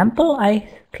example. I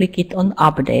click it on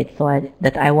update so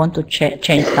that I want to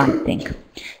change something.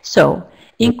 So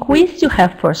in quiz you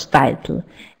have first title.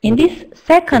 In this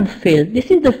second field,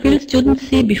 this is the field students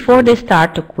see before they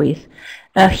start a quiz.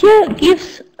 Here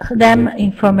gives them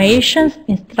information,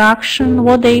 instruction,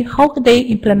 how they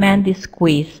implement this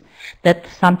quiz, that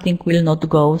something will not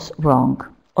go wrong,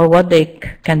 or what they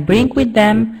can bring with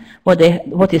them, what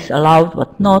is allowed,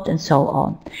 what not, and so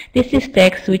on. This is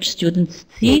text which students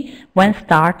see when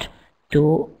start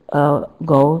to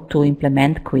go to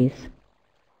implement quiz.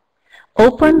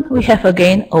 Open, we have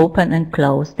again open and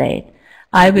close date.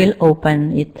 I will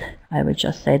open it, I will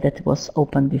just say that it was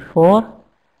open before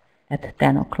at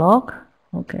 10 o'clock.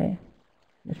 Okay,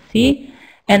 let's see.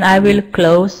 And I will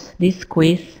close this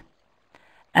quiz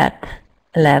at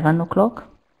 11 o'clock.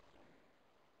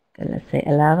 Okay, let's say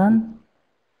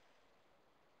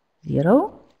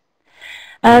 11:0.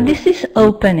 This is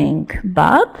opening,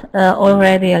 but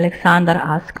already Alexander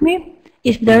asked me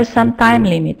if there is some time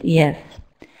limit. Yes.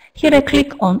 Here I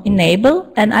click on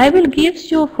enable and I will give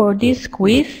you for this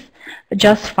quiz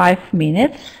just 5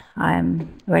 minutes. I'm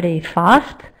very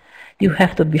fast. You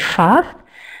have to be fast.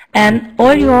 And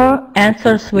all your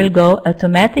answers will go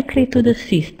automatically to the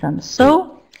system.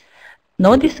 So,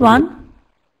 know this one.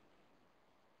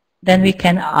 Then we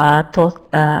can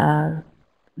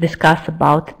discuss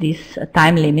about this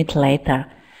time limit later.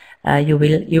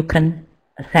 You can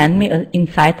send me an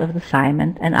insight of the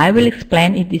assignment and I will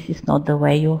explain if this is not the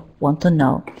way you want to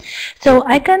know. So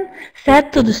I can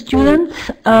set to the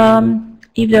students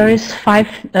if there is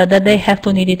that they have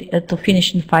to need it to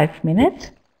finish in 5 minutes.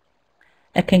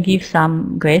 I can give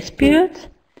some grace periods.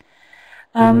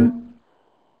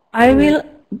 I will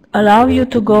allow you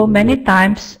to go many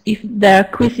times. If there are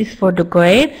quizzes for the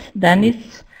grades, then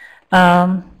it's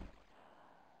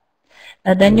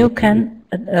then you can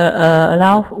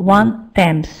allow 1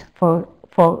 temps for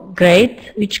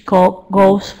grade, which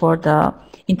goes for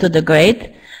into the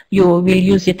grade. You will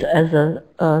use it as a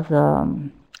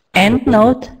end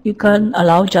note. You can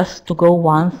allow just to go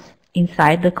once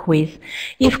inside the quiz.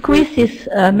 If quiz is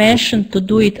mentioned to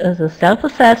do it as a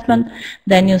self-assessment,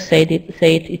 then you say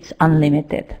it's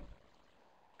unlimited.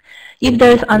 If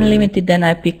there is unlimited, then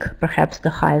I pick perhaps the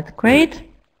highest grade.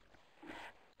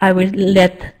 I will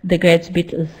let the grades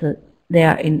bit as they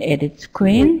are in edit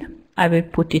screen. I will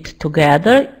put it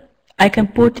together. I can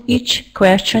put each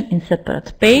question in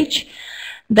separate page.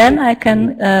 Then I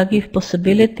can give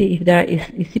possibility, if there is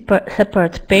a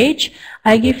separate page,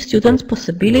 I give students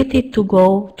possibility to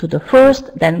go to the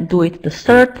first, then do it the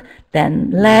third, then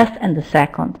last, and the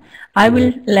second. I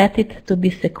will let it to be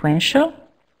sequential.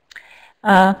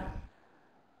 I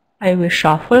will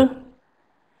shuffle.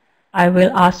 I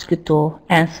will ask you to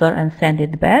answer and send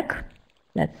it back.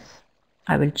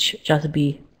 I will just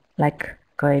be like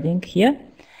grading here.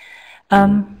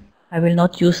 I will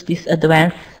not use this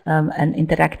advanced and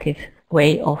interactive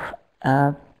way of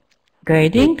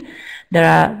grading. There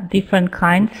are different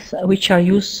kinds which are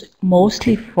used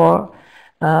mostly for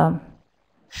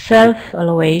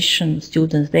self-evaluation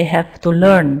students. They have to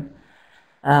learn.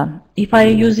 If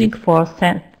I'm using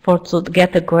to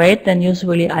get a grade, then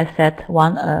usually I set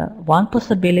one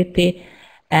possibility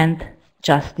and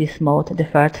just this mode,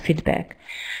 deferred feedback.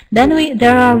 Then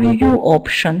there are review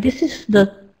options. This is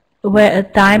the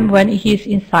time when he is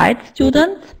inside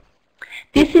student.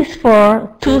 This is for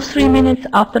 2-3 minutes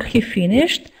after he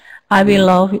finished. I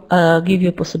will give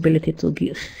you possibility to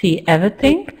see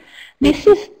everything. This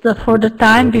is for the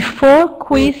time before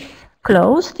quiz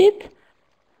closed it.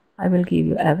 I will give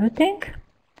you everything.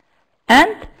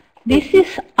 And this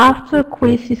is after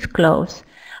quiz is closed.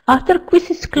 After quiz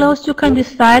is closed, you can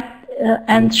decide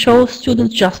and show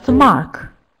students just a mark.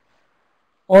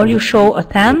 Or you show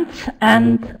attempts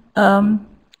and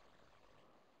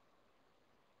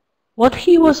what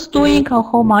he was doing or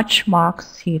how much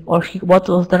marks what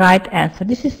was the right answer.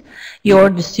 This is your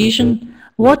decision,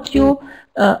 what you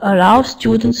allow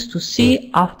students to see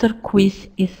after quiz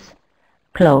is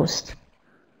closed.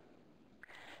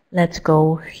 Let's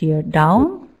go here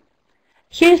down.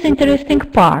 Here's the interesting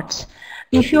parts.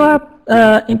 If you are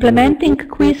implementing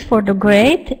quiz for the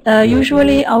grade,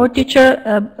 usually our teacher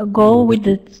go with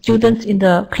the students in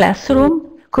the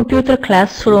classroom, computer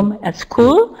classroom at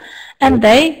school, and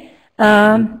they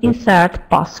insert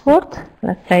password,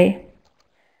 let's say,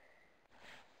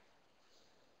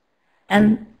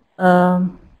 and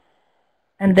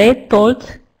they told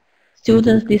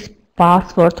students this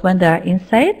password when they are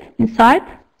inside.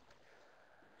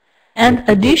 And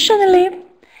additionally,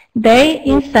 they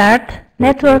insert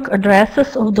network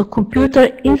addresses of the computer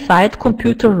inside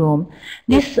computer room.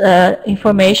 This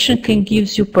information can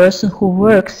give you person who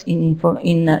works in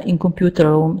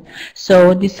computer room.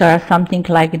 So these are something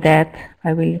like that.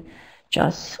 I will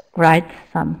just write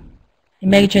some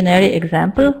imaginary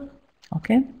example.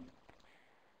 Okay.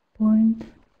 Point.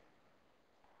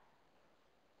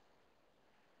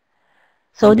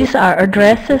 So these are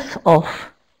addresses of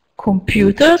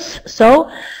computers.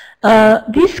 So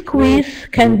this quiz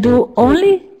can do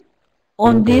only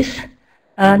on these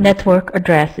network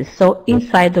addresses. So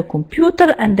inside the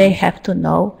computer, and they have to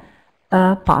know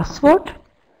password.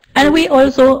 And we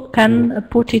also can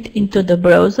put it into the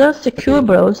browser, secure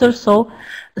browser, so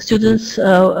students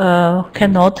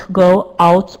cannot go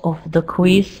out of the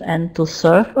quiz and to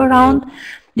surf around.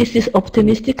 This is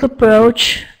optimistic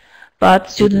approach, but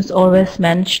students always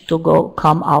manage to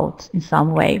come out in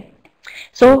some way.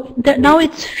 So now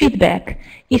it's feedback.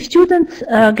 If students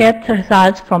get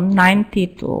results from 90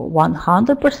 to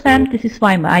 100%, this is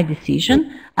why my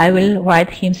decision, I will write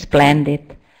him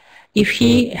splendid. If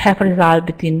he have a result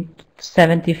between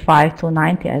 75 to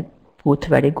 90, I put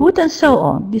very good, and so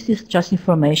on. This is just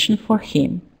information for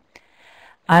him.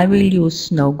 I will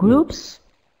use no groups,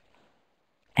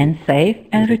 and save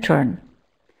and return.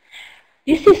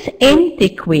 This is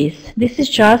empty quiz. This is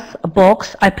just a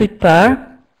box I prepare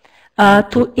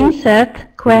to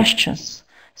insert questions.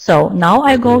 So now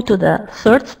I go to the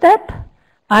third step.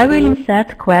 I will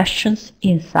insert questions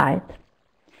inside.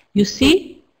 You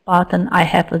see button I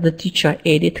have as the teacher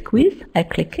edit quiz. I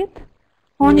click it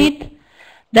on it.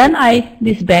 Then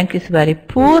this bank is very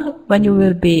poor. When you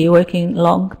will be working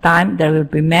long time, there will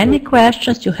be many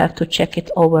questions. You have to check it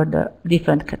over the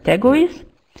different categories.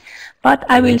 But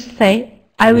I will say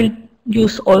I will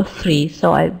use all three.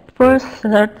 So I first,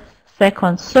 third,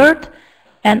 second, third,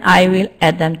 and I will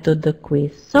add them to the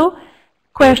quiz. So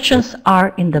questions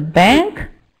are in the bank,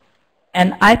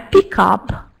 and I pick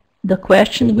up the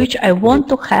question which I want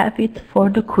to have it for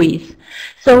the quiz.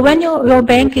 So when your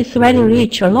bank is very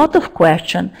rich, a lot of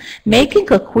questions,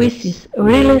 making a quiz is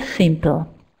really simple.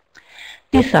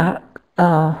 These are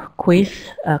quiz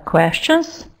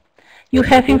questions. You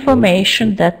have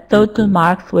information that total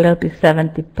marks will be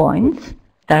 70 points.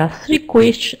 There are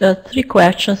three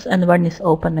questions, and one is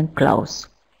open and close.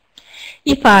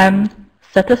 If I'm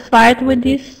satisfied with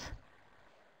this,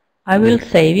 I will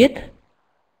save it.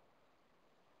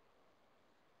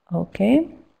 Okay,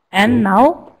 and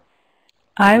now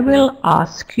I will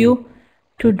ask you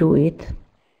to do it.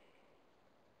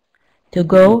 To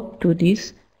go to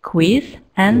this quiz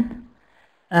and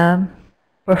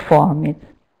perform it.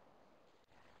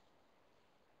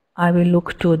 I will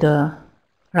look to the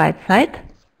right side,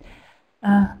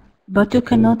 but you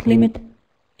cannot limit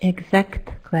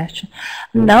exact question.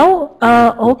 Now,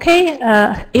 okay,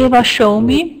 Eva, show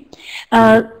me.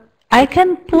 I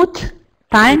can put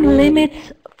time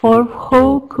limits for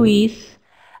whole quiz.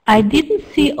 I didn't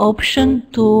see option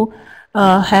to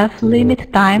have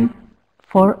limit time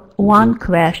for one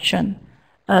question.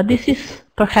 This is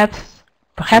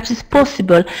perhaps it's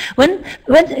possible. When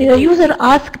a user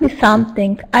asks me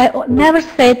something, I never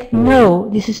said no,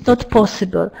 this is not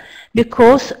possible,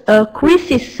 because a quiz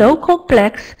is so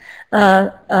complex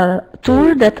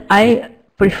tool that I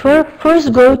prefer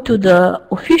first go to the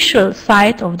official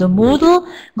site of the Moodle,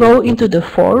 go into the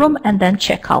forum, and then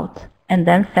check out, and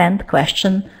then send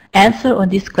answer on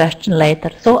this question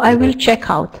later. So I will check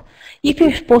out if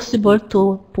it's possible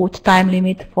to put time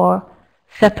limit for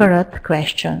separate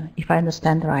question, if I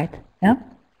understand right. Yeah.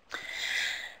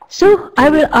 So I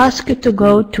will ask you to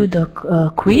go to the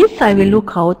quiz. I will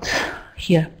look out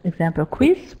here, example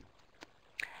quiz.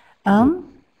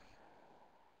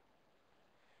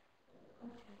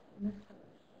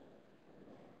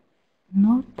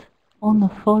 Not on the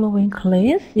following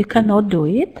list. You cannot do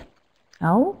it.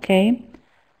 Okay,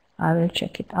 I will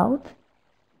check it out.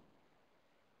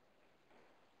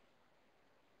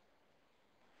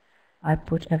 I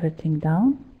put everything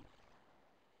down.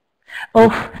 Oh,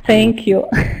 thank you.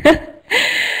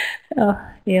 Oh,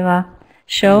 Eva,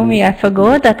 show me. I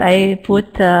forgot that I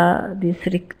put this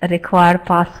required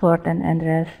password and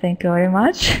address. Thank you very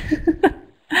much.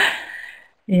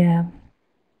 Yeah.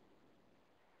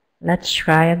 Let's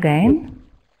try again.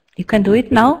 You can do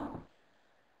it now.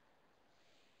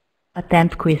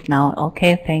 Attempt quiz now.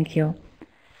 Okay, thank you.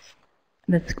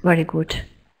 That's very good.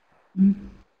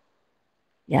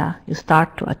 Yeah, you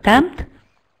start to attempt.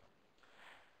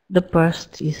 The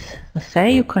first is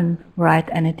essay. You can write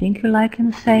anything you like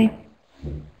in essay.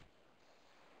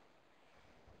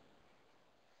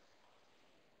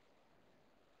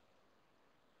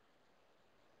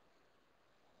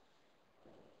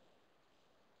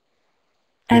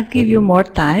 I'll give you more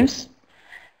times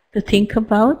to think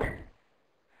about.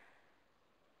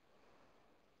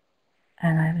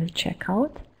 And I will check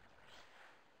out.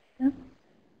 Yeah.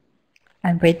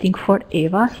 I'm waiting for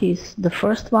Eva. He's the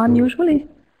first one usually.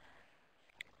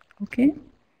 Okay.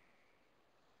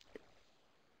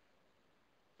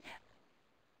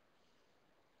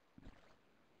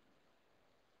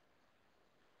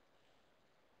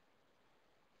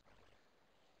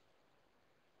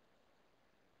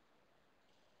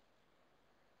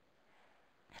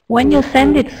 When you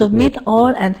send it, submit all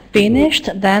and finished,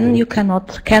 then you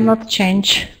cannot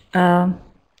change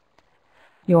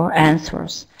your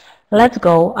answers. Let's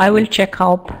go. I will check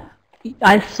out.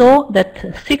 I saw that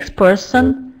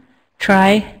 6%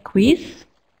 try quiz.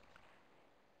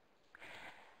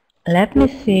 Let me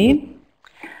see.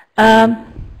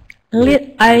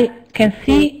 I can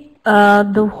see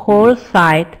the whole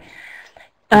site.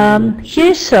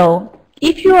 Here, so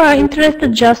if you are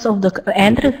interested just of the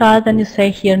end result, then you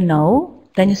say here no.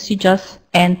 Then you see just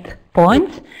end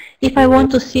points. If I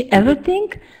want to see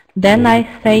everything, then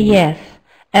I say yes.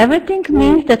 Everything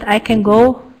means that I can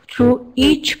go through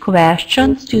each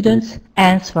question students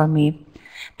answer me.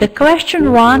 The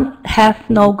question 1 has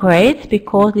no grades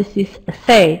because this is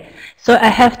essay. So I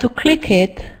have to click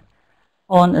it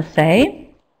on essay.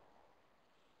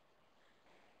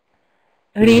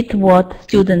 Read what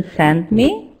students sent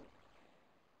me.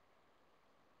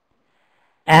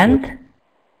 And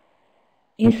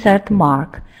insert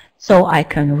mark. So I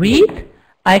can read,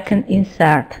 I can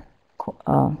insert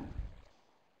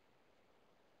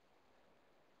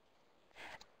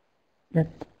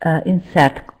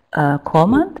insert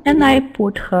comment, and I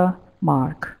put her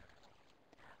mark.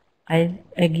 I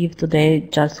give today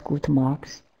just good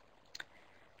marks.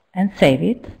 And save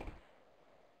it.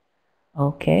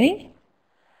 Okay.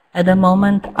 At the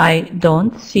moment I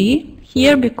don't see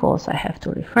here because I have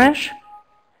to refresh.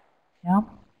 Yeah.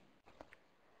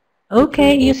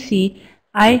 Okay, you see,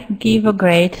 I give a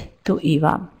grade to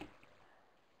Eva.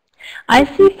 I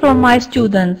see from my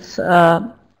students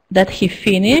that he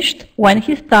finished, when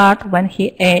he start, when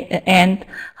he end,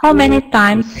 how many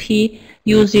times he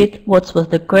used it, what was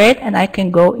the grade, and I can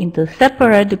go into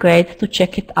separate grades to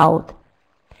check it out.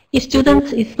 If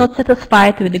student is not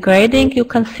satisfied with the grading, you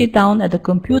can sit down at the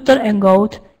computer and go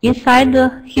inside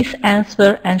his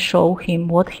answer and show him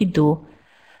what he do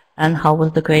and how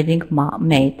was the grading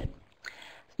made.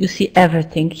 You see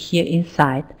everything here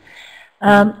inside.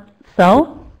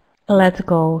 So let's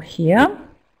go here.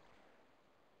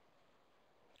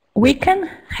 We can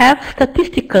have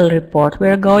statistical report. We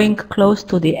are going close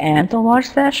to the end of our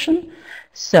session.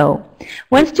 So,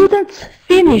 when students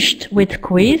finished with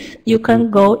quiz, you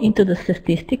can go into the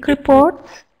statistic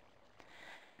reports.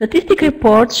 Statistic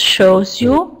reports shows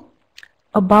you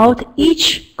about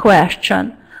each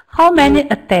question. How many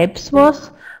attempts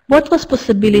was, what was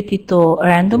possibility to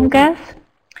random guess,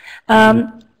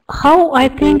 how I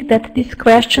think that this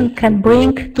question can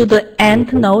bring to the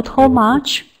end note how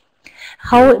much,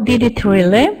 how did it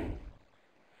really?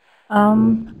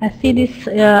 I see this.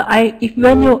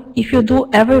 If you do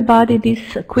everybody this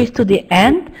quiz to the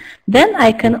end, then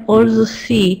I can also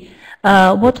see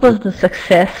what was the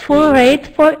successful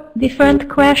rate for different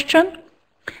question.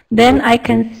 Then I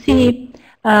can see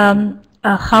how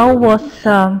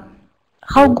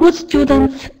good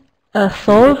students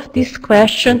solve this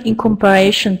question in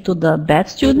comparison to the bad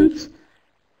students.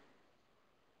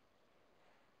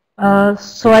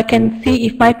 So I can see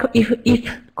if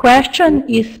question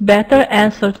is better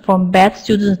answered from bad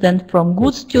students than from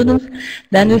good students,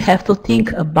 then you have to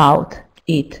think about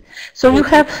it. So you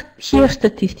have here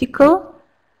statistical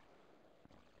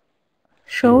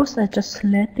shows. I just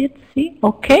let it see.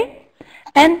 Okay,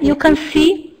 and you can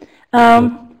see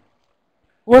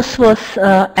what was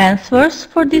answers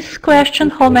for this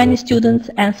question. How many students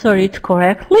answer it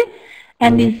correctly?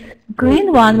 And this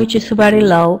green one, which is very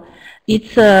low,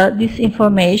 it's this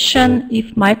information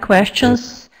if my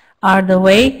questions are the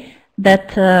way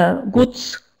that good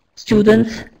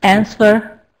students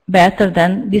answer better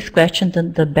than this question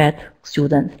than the bad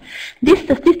students. This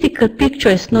statistical picture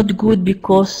is not good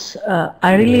because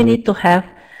I really need to have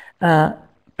a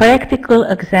practical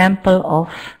example of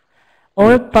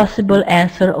all possible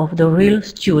answer of the real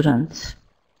students.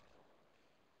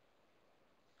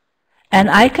 And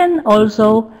I can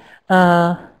also,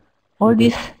 all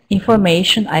this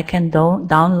information I can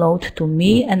download to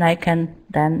me, and I can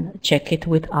then check it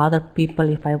with other people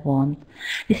if I want.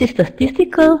 This is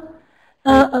statistical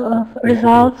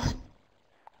results.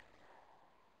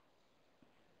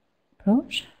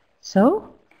 Approach.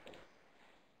 So,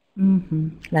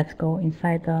 let's go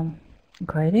inside the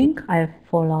grading. I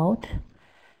fall out.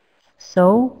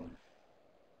 So,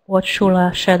 what should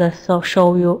I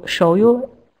show you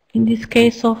in this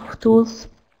case of tools?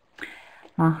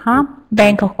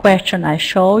 Bank of question I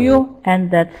show you, and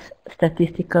that's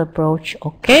statistical approach.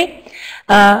 Okay.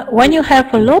 When you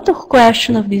have a lot of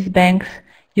questions of these banks,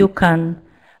 you can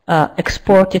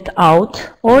export it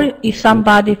out, or if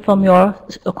somebody from your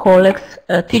colleagues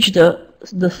teach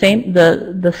the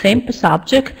same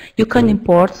subject, you can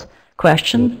import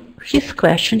his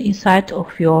question inside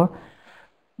of your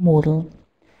Moodle.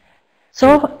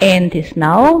 So end this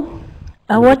now.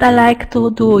 What I like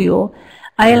to do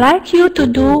I like you to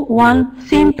do one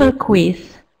simple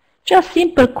quiz. Just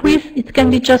simple quiz, it can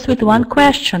be just with one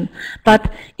question.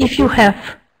 But if you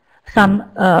have some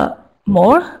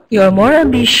you're more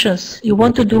ambitious, you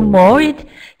want to do more,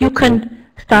 you can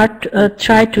start,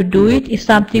 try to do it. If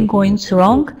something goes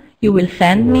wrong, you will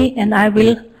send me and I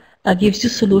will give you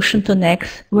solution to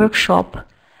next workshop.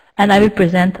 And I will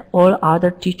present all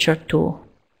other teachers too,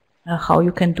 how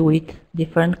you can do it,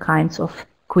 different kinds of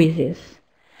quizzes.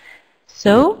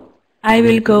 So I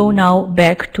will go now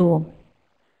back to,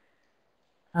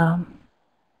 I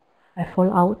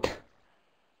fall out.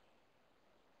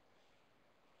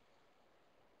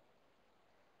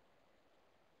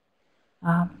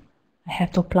 I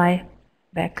have to apply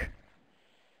back.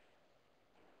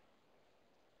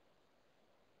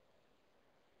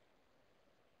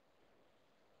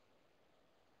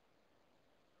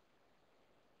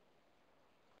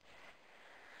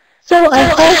 So I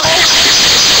hope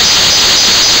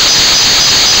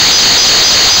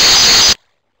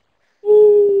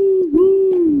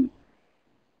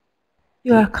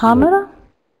your camera.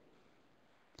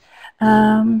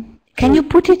 Can you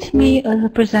put it me as a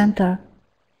presenter?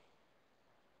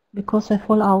 Because I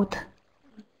fall out.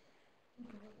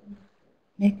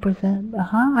 Make present.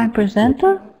 I'm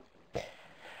presenter.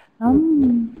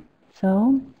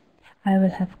 So I will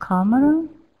have camera.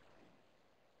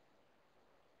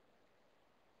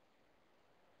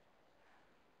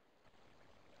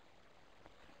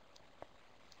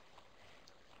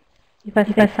 If I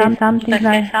say something like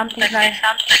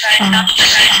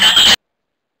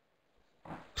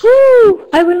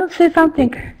I will not say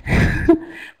something.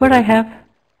 What I have?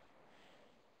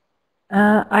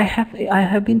 I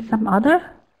have been some other.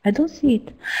 I don't see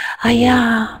it.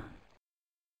 Yeah.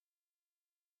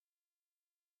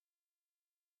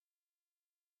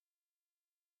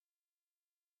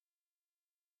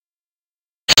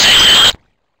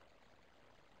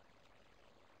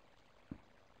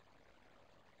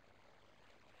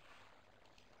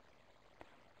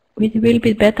 It will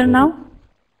be better now.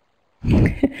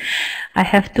 I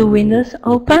have two windows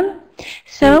open.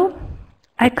 So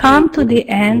I come to the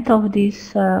end of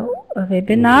this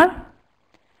webinar.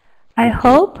 I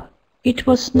hope it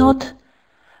was not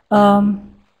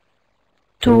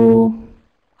too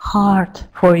hard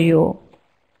for you.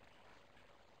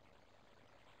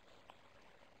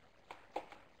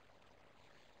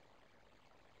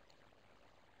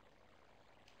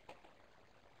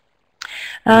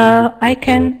 I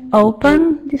can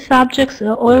open the subjects,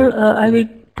 or I will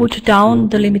put down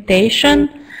the limitation.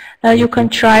 You can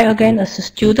try again as a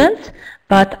student,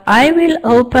 but I will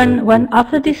open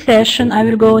after this session. I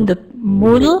will go in the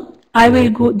Moodle. I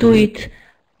will do it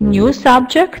new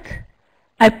subject.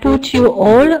 I put you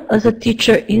all as a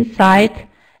teacher inside,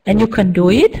 and you can do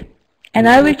it. And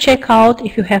I will check out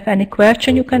if you have any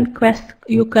question. You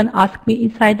can ask me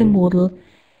inside the Moodle.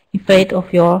 In fate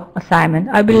of your assignment,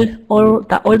 I will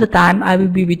all the time I will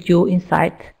be with you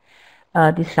inside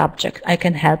this subject. I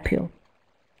can help you.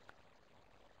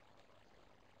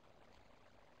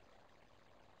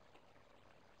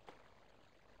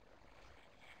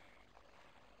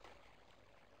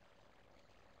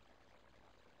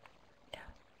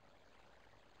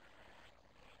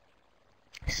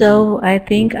 So I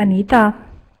think Anita,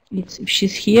 if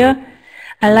she's here,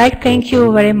 thank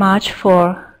you very much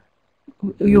for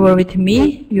you were with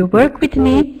me, you work with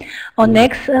me. On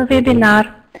next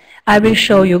webinar, I will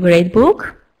show you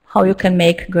gradebook, how you can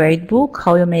make gradebook,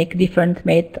 how you make different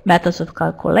methods of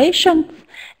calculations,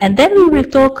 and then we will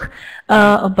talk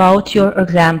about your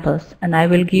examples, and I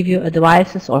will give you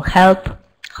advices or help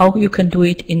how you can do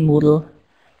it in Moodle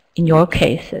in your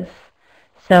cases.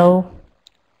 So,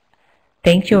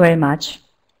 thank you very much.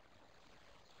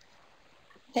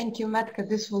 Thank you, Metka.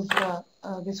 This was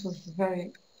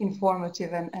very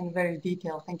informative and very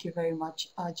detailed. Thank you very much.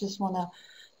 I just want to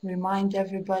remind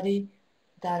everybody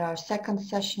that our second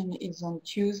session is on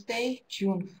Tuesday,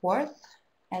 June 4th,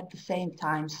 at the same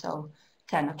time, so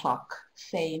 10 o'clock,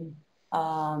 same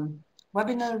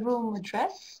webinar room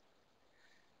address.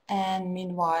 And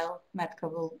meanwhile,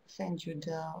 Metka will send you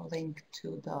the link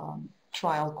to the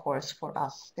trial course for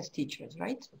us as teachers,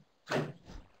 right?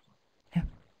 Yeah.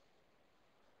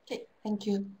 Okay, thank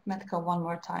you, Metka, one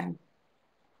more time.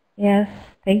 Yes,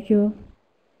 thank you.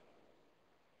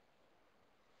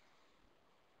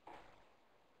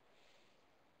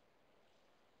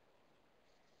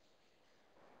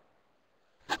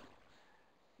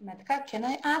 Metka, can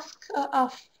I ask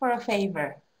for a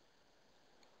favor?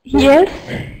 Yes.